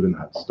 maybe they even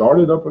have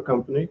started up a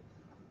company.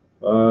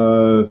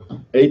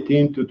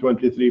 18 to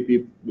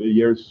 23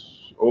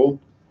 years old,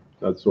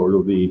 that's sort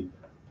of the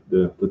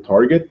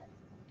target.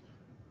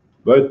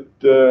 But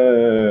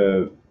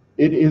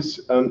it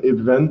is an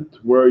event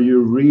where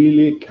you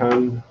really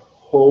can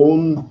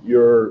hone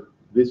your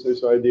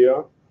business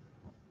idea,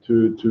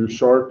 to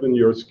sharpen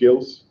your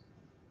skills,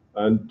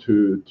 and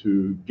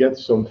to get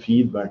some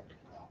feedback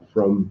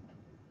from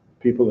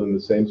people in the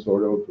same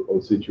sort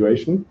of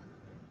situation.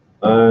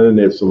 And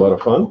it's a lot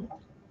of fun.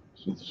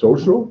 It's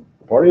social,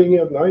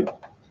 partying at night,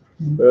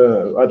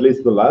 at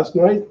least the last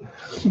night.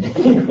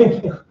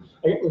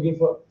 Looking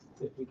for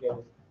if we can.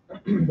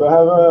 I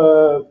have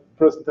a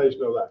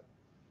presentation of that.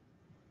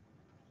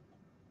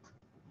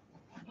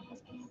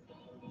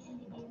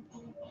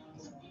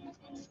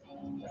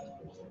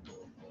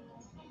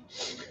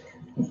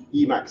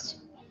 Emacs.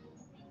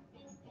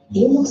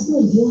 Emacs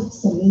Norge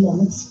samler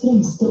landets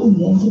fremste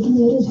unge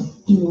entreprenører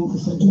i noen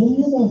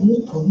uforglemmelige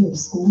dager på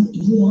høgskolen i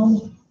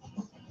Lillehammer.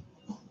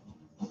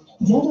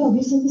 Det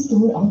dager som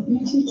består av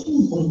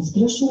utvikling og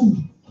inspirasjon,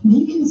 ny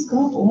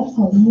kunnskap og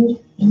erfaringer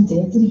rundt det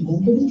å drive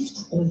en bedrift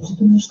og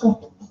entreprenørskap.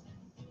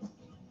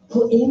 På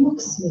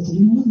Emacs møter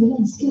du mange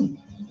mennesker,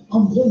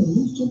 andre med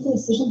like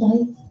interesser som deg,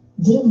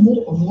 drømmer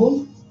og mål,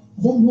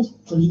 venner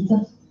for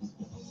livet.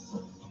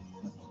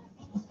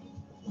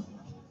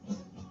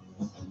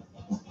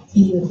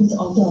 I løpet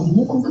av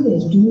dagene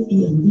konkurrerer du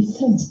i en av de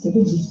fremste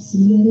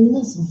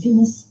bedriftssimuleringene som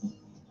finnes,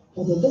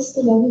 og det beste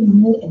laget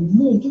vinner en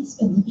meget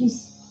spennende pris.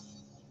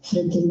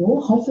 Frem til nå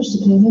har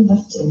førstepremien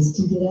vært en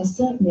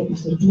studiereise med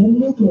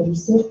uforglemmelige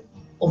opplevelser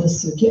og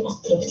besøke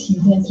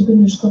attraktive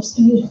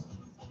entreprenørskapsbyer.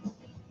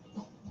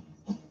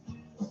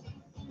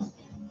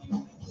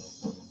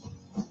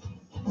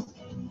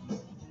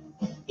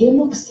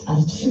 Emacs er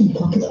et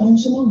fullpakket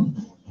arrangement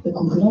med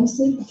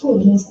konkurranser,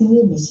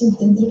 forelesninger med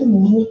kjente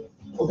entreprenører,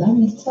 og der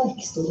nettverk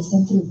står i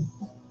sentrum.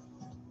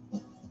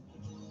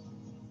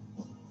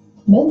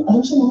 Men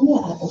arrangementet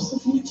er også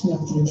fylt med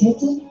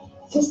aktiviteter,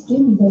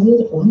 festlige middager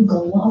og en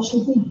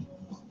gala-avslutning.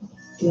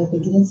 Vi har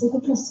begrenset på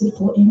plasser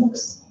på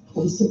Emacs, og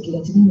vi søker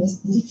etter de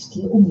mest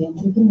driftige unge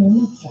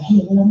entreprenørene fra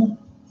hele landet.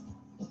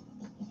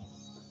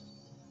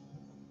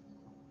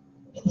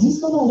 Du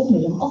skal være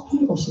mellom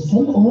 18 og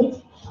 25 år,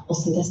 og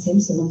se deg selv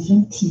som en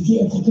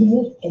fremtidig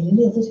entreprenør eller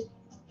leder.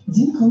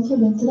 Du kan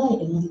forvente deg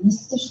en av dine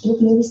største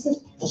opplevelser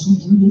dersom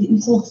du blir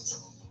utvalgt.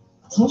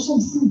 Ta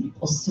sjansen,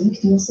 og søk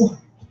du også.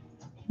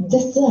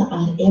 Dette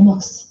er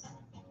Emacs.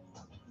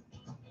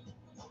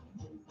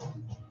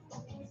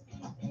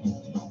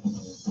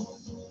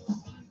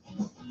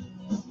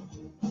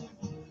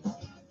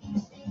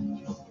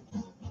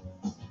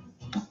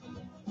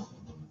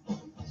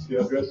 The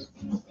address.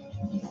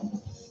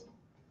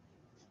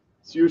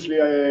 It's usually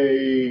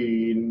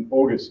in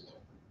August.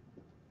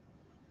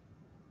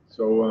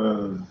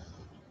 So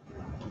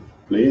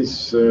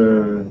please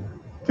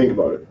think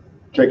about it.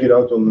 Check it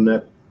out on the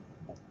net.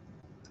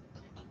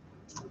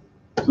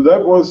 So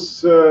that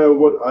was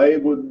what I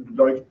would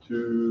like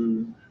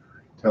to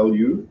tell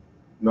you.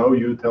 Now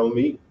you tell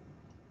me.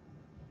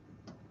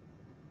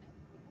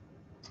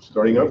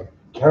 Starting up.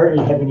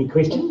 Currently have any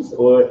questions,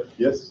 or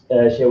Yes.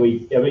 shall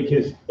we?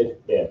 Because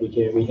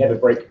we have a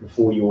break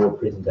before your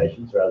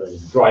presentations rather than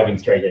driving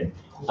straight in.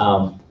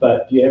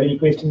 But do you have any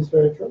questions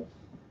for Troy?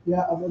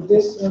 Yeah, about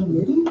this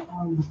meeting.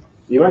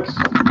 Emacs?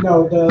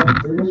 No, the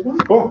previous one.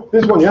 Oh,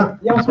 this one, yeah.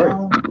 Yeah, Sorry.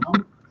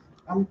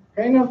 I'm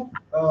kind of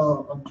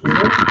on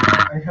Twitter.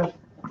 I have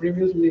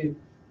previously,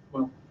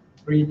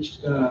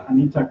 reached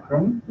Anita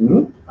Kron.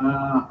 Mm-hmm.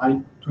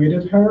 I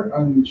tweeted her,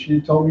 and she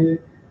told me,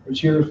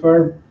 she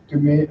referred to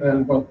me.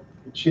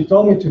 She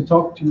told me to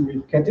talk to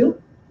Ketil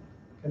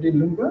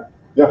Lundberg.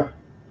 Yeah.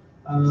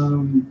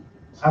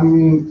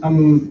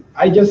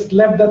 I just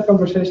left that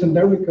conversation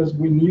there because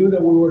we knew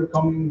that we were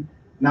coming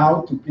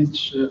now to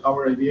pitch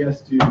our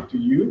ideas to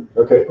you.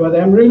 Okay. But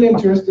I'm really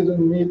interested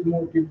in meet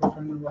more people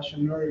from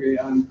Innovation Norway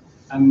and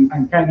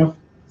kind of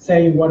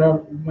saying what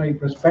are my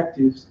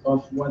perspectives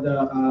of what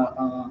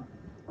a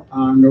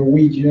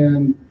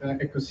Norwegian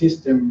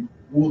ecosystem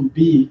will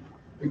be,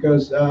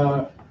 because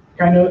I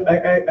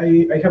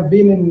have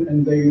been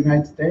in the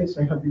United States.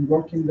 I have been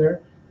working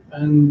there,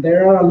 and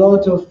there are a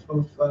lot of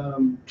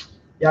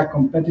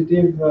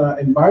competitive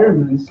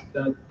environments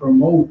that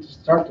promote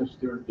startups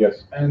there.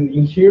 Yes. And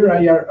in here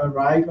I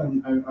arrive,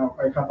 and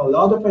I have a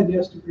lot of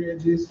ideas to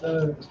create these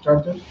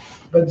startups,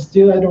 but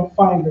still I don't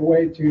find a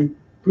way to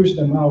push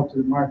them out to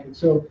the market.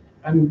 So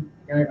I'm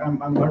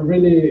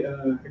really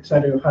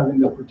excited of having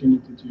the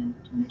opportunity to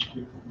meet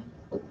you.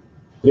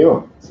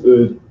 Yeah.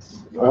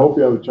 I hope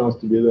you have a chance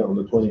to be there on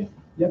the 20th.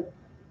 Yep.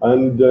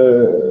 And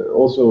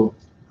also,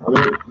 I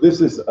mean,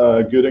 this is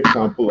a good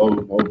example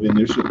of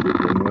initiative.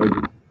 You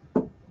know?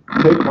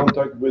 Take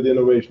contact with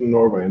Innovation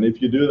Norway, and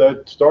if you do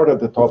that, start at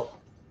the top,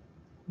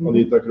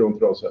 Anita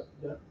Krontrase,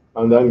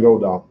 and then go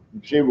down.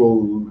 She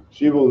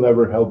will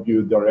never help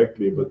you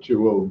directly, but she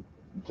will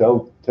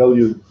tell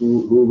you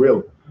who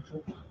will.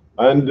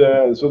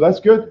 And so that's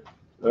good.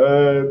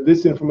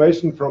 This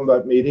information from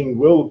that meeting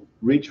will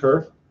reach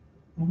her,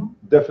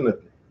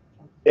 definitely.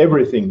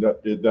 Everything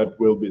that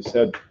will be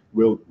said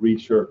will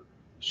reach her.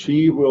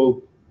 She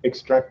will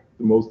extract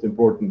the most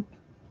important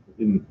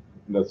in,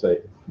 let's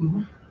say,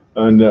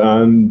 and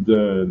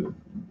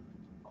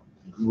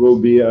will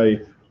be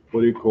a,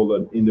 what do you call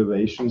an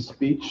innovation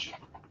speech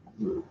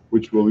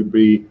which will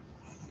be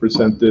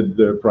presented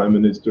the Prime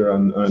Minister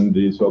and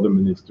these other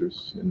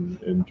ministers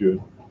in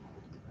June.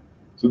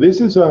 So this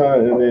is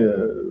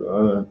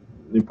an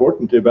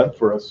important event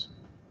for us,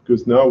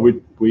 because now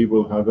we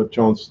will have a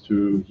chance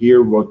to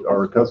hear what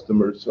our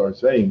customers are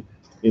saying.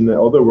 In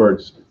other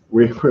words,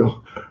 we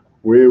will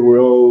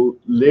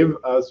live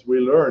as we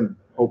learn,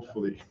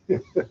 hopefully.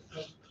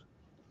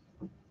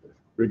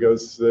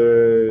 Because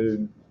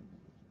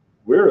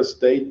we're a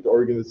state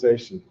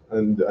organization,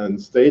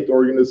 and state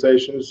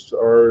organizations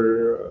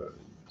are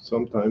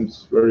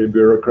sometimes very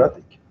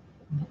bureaucratic,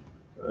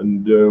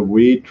 and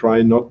we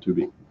try not to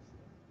be.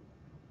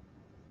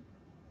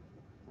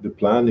 The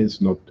plan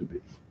is not to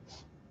be.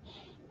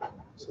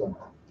 So,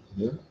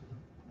 yeah.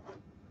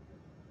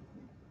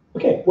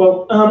 Okay,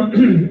 well,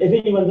 if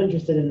anyone's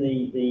interested in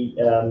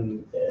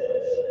the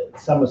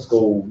summer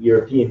school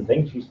European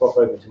thing, please pop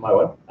over to my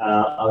one.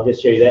 I'll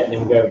just show you that, and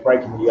then we'll go over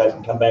break, and you guys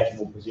can come back and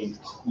we'll present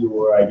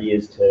your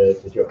ideas to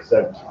Jock.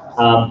 So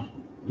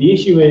the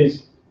issue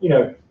is, you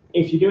know,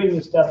 if you're doing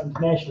this stuff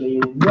internationally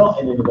and not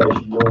in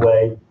Innovation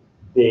Norway,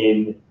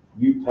 then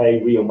you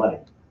pay real money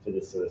for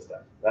this sort of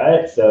stuff,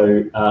 right?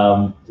 So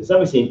to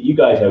some extent, you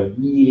guys are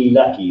really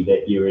lucky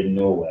that you're in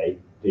Norway,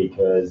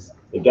 because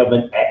the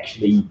government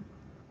actually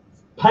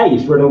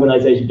pays for an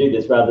organization to do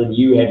this rather than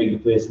you having to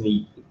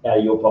personally out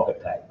of your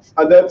pocket pay.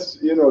 And that's,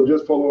 you know,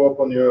 just follow up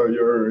on your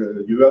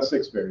US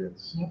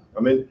experience. Yeah.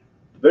 I mean,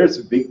 there's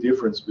a big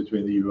difference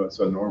between the US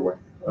and Norway.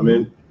 I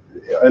mean,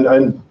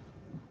 and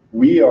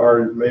we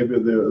are maybe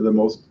the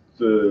most,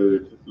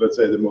 let's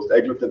say, the most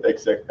elegant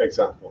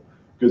example,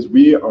 because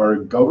we are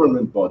a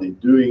government body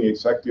doing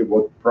exactly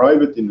what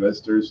private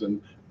investors and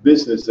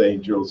business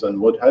angels and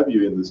what have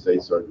you in the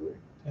States are doing.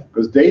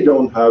 Because they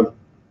don't have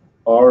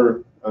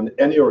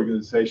any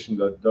organization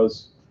that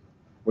does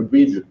what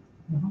we do.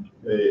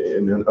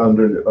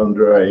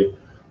 Under a,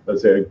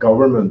 let's say, a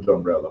government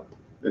umbrella.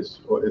 It's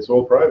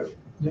all private.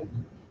 Yeah.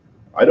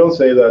 I don't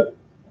say that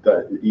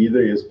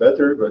either is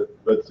better, but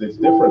it's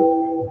different.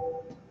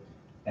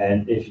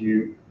 And if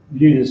you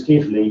view this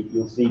carefully,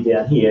 you'll see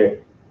down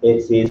here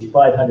it says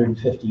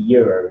 550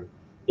 euro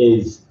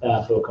is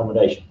for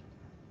accommodation.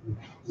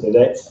 So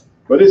that's.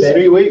 But it's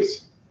 3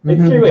 weeks.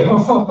 It's 3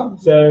 weeks.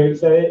 So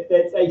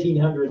that's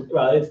 1,800.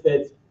 Well,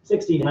 that's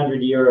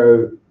 1,600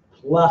 euro.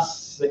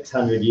 Plus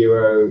 600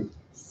 euro,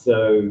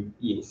 so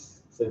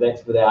yes, so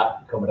that's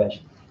without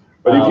accommodation.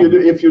 But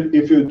if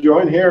you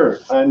join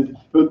here and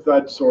put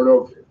that sort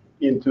of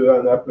into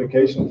an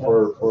application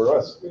for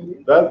us,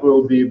 that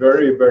will be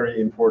very,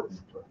 very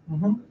important,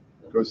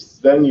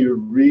 because then you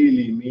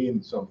really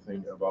mean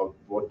something about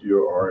what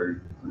you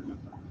are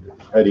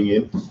heading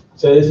in.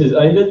 So this is,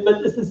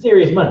 but this is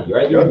serious money,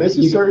 right? Yeah, this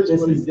is serious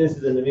money. This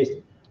is an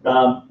investment.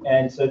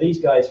 And so these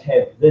guys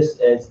have this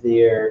as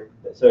their,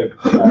 so you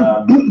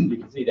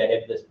can see they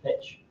have this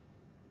pitch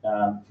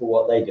for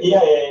what they do. Yeah,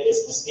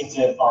 it's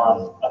distinctive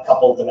on a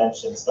couple of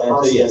dimensions. The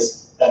first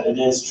is that it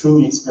is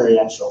truly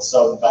experiential.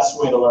 So the best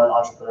way to learn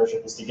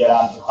entrepreneurship is to get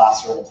out of the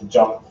classroom and to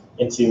jump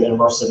into an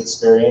immersive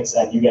experience,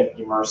 and you get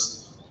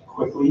immersed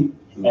quickly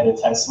and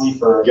intensely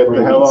for get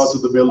the hell out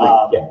of the building.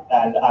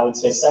 And I would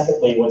say,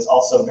 secondly, what's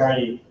also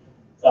very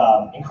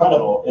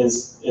incredible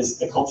is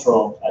the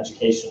cultural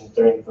education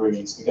during 3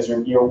 weeks, because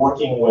you're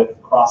working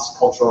with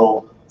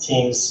cross-cultural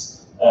teams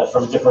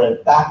from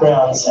different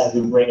backgrounds and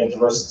who bring a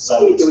diverse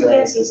set of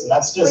experiences, and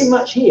that's just pretty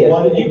much here.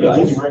 One, it can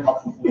be very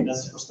helpful from a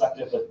business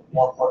perspective, but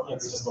more importantly,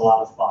 it's just a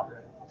lot of fun.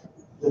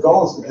 The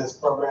goals of this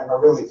program are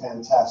really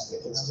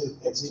fantastic. It's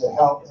to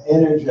help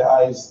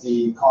energize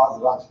the cause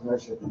of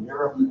entrepreneurship in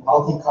Europe,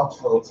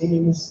 multicultural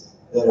teams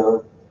that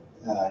are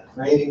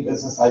creating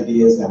business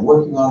ideas and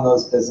working on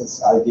those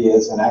business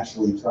ideas and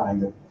actually trying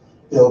to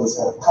build a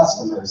set of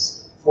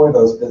customers for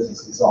those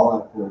businesses all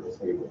in a period of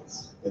 3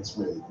 weeks. It's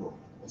really cool.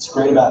 What's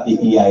great about the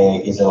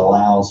EIA is it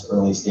allows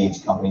early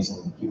stage companies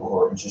and people who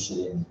are interested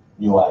in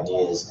new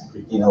ideas,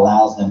 it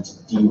allows them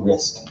to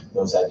de-risk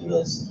those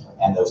ideas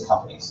and those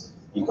companies.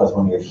 Because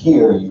when you're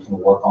here, you can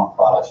work on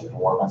products, you can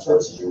work on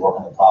services, you work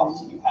on the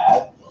problems that you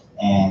have,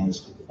 and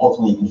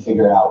ultimately you can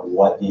figure out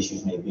what the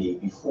issues may be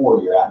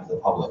before you're out into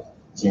the public.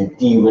 So you're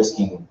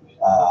de-risking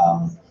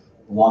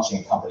launching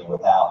a company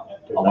without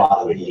a lot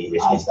of the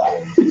eyes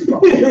dotted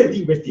and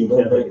de-risking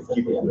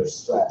under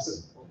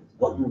stress.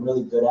 What you're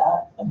really good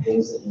at and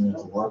things that you need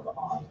to work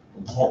on.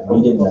 You can't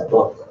read it in a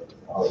book,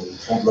 or you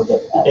can't look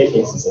at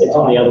applications and say, it's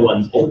on the other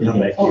ones. Come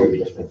back here.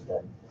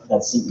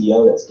 That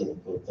CEO that's getting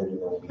paid $30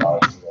 million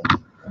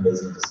and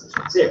amazing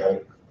decisions,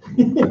 right?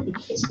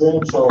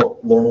 Experiential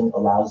learning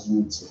allows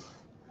you to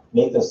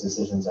make those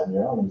decisions on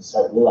your own and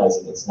start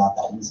realizing it's not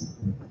that easy.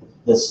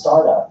 The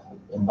startup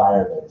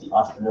environment, the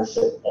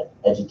entrepreneurship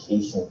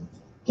education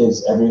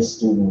gives every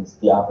student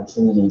the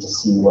opportunity to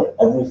see what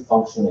every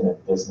function in a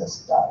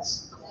business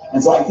does.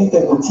 And so I think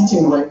that we're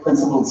teaching the right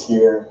principles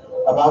here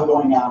about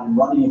going out and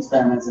running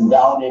experiments and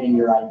validating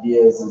your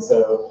ideas. And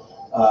so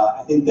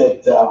I think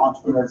that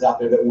entrepreneurs out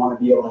there that want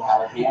to be able to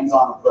have a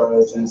hands-on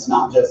approach, and it's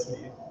not just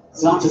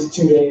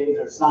 2 days,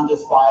 or it's not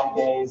just 5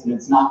 days, and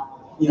it's not,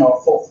 you know,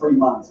 a full 3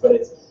 months, but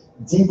it's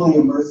deeply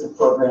immersive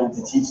program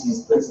to teach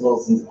these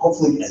principles and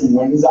hopefully get some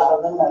wins out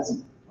of them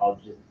as I'll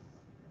just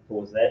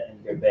pause that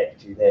and go back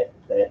to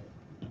that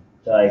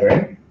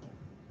diagram.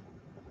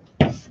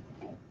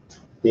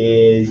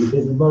 There's your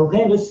business model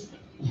canvas.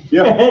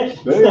 Yeah,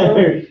 So, you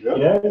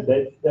know,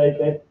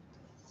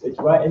 it's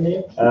right in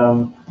there.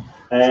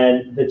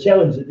 And the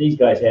challenge that these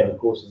guys have, of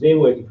course, is they're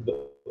working for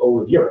the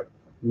all of Europe,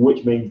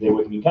 which means they're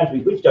working in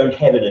countries which don't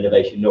have an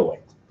Innovation Norway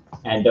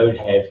and don't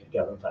have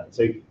government funding.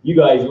 So you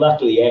guys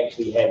luckily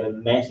actually have a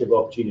massive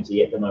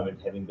opportunity at the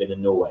moment, having been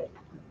in Norway,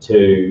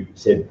 to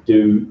have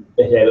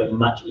it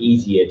much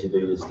easier to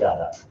do the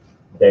startup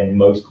than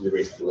most of the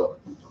rest of the world.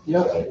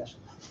 Yeah. So,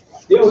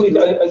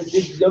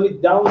 The only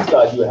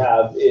downside you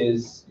have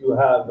is you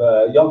have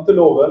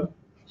Janteloven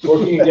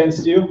working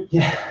against you.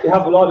 Yeah. You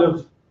have a lot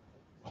of,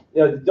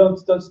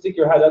 don't stick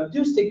your head out.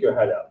 Do stick your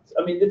head out.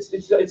 I mean,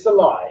 it's a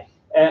lie,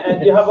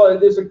 and you have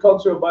there's a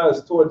cultural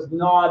bias towards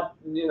not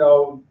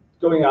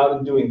going out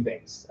and doing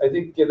things. I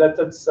think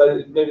that's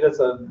maybe that's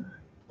a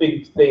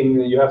big thing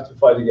that you have to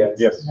fight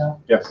against. Yes. Yeah.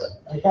 Yes.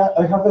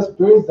 I have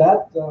experienced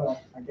that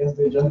against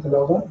the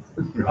Gentilova.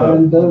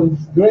 And the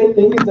great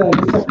thing is that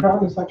this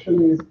account is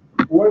actually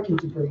working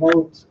to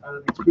promote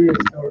an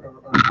experience or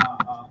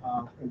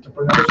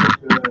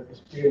entrepreneurship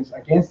experience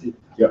against it.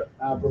 Yeah.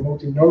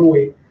 Promoting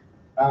Norway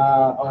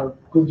or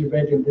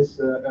cultivating this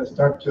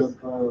startup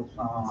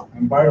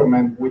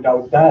environment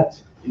without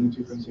that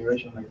into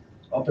consideration, like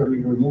utterly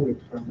remove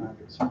it from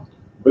the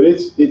But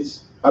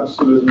it's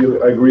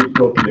absolutely, I agree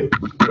totally.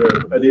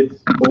 And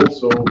it's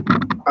also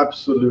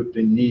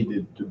absolutely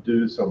needed to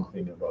do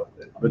something about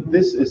it. But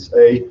this is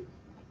a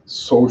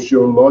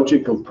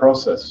sociological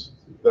process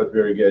that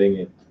we're getting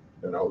in.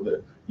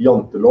 The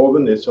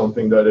Janteloven is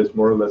something that is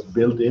more or less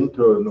built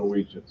into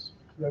Norwegians.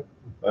 Yeah.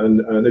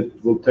 And it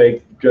will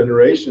take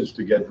generations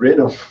to get rid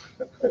of,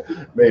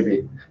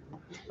 maybe.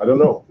 I don't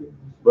know.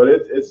 But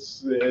it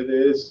is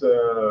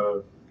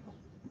a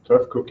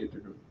tough cookie to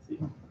do.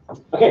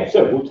 Okay,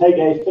 so we'll take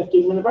a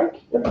 15-minute break.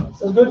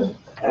 Sounds good.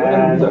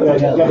 And you guys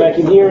can go back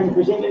in here and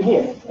present in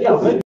here.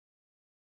 Yeah.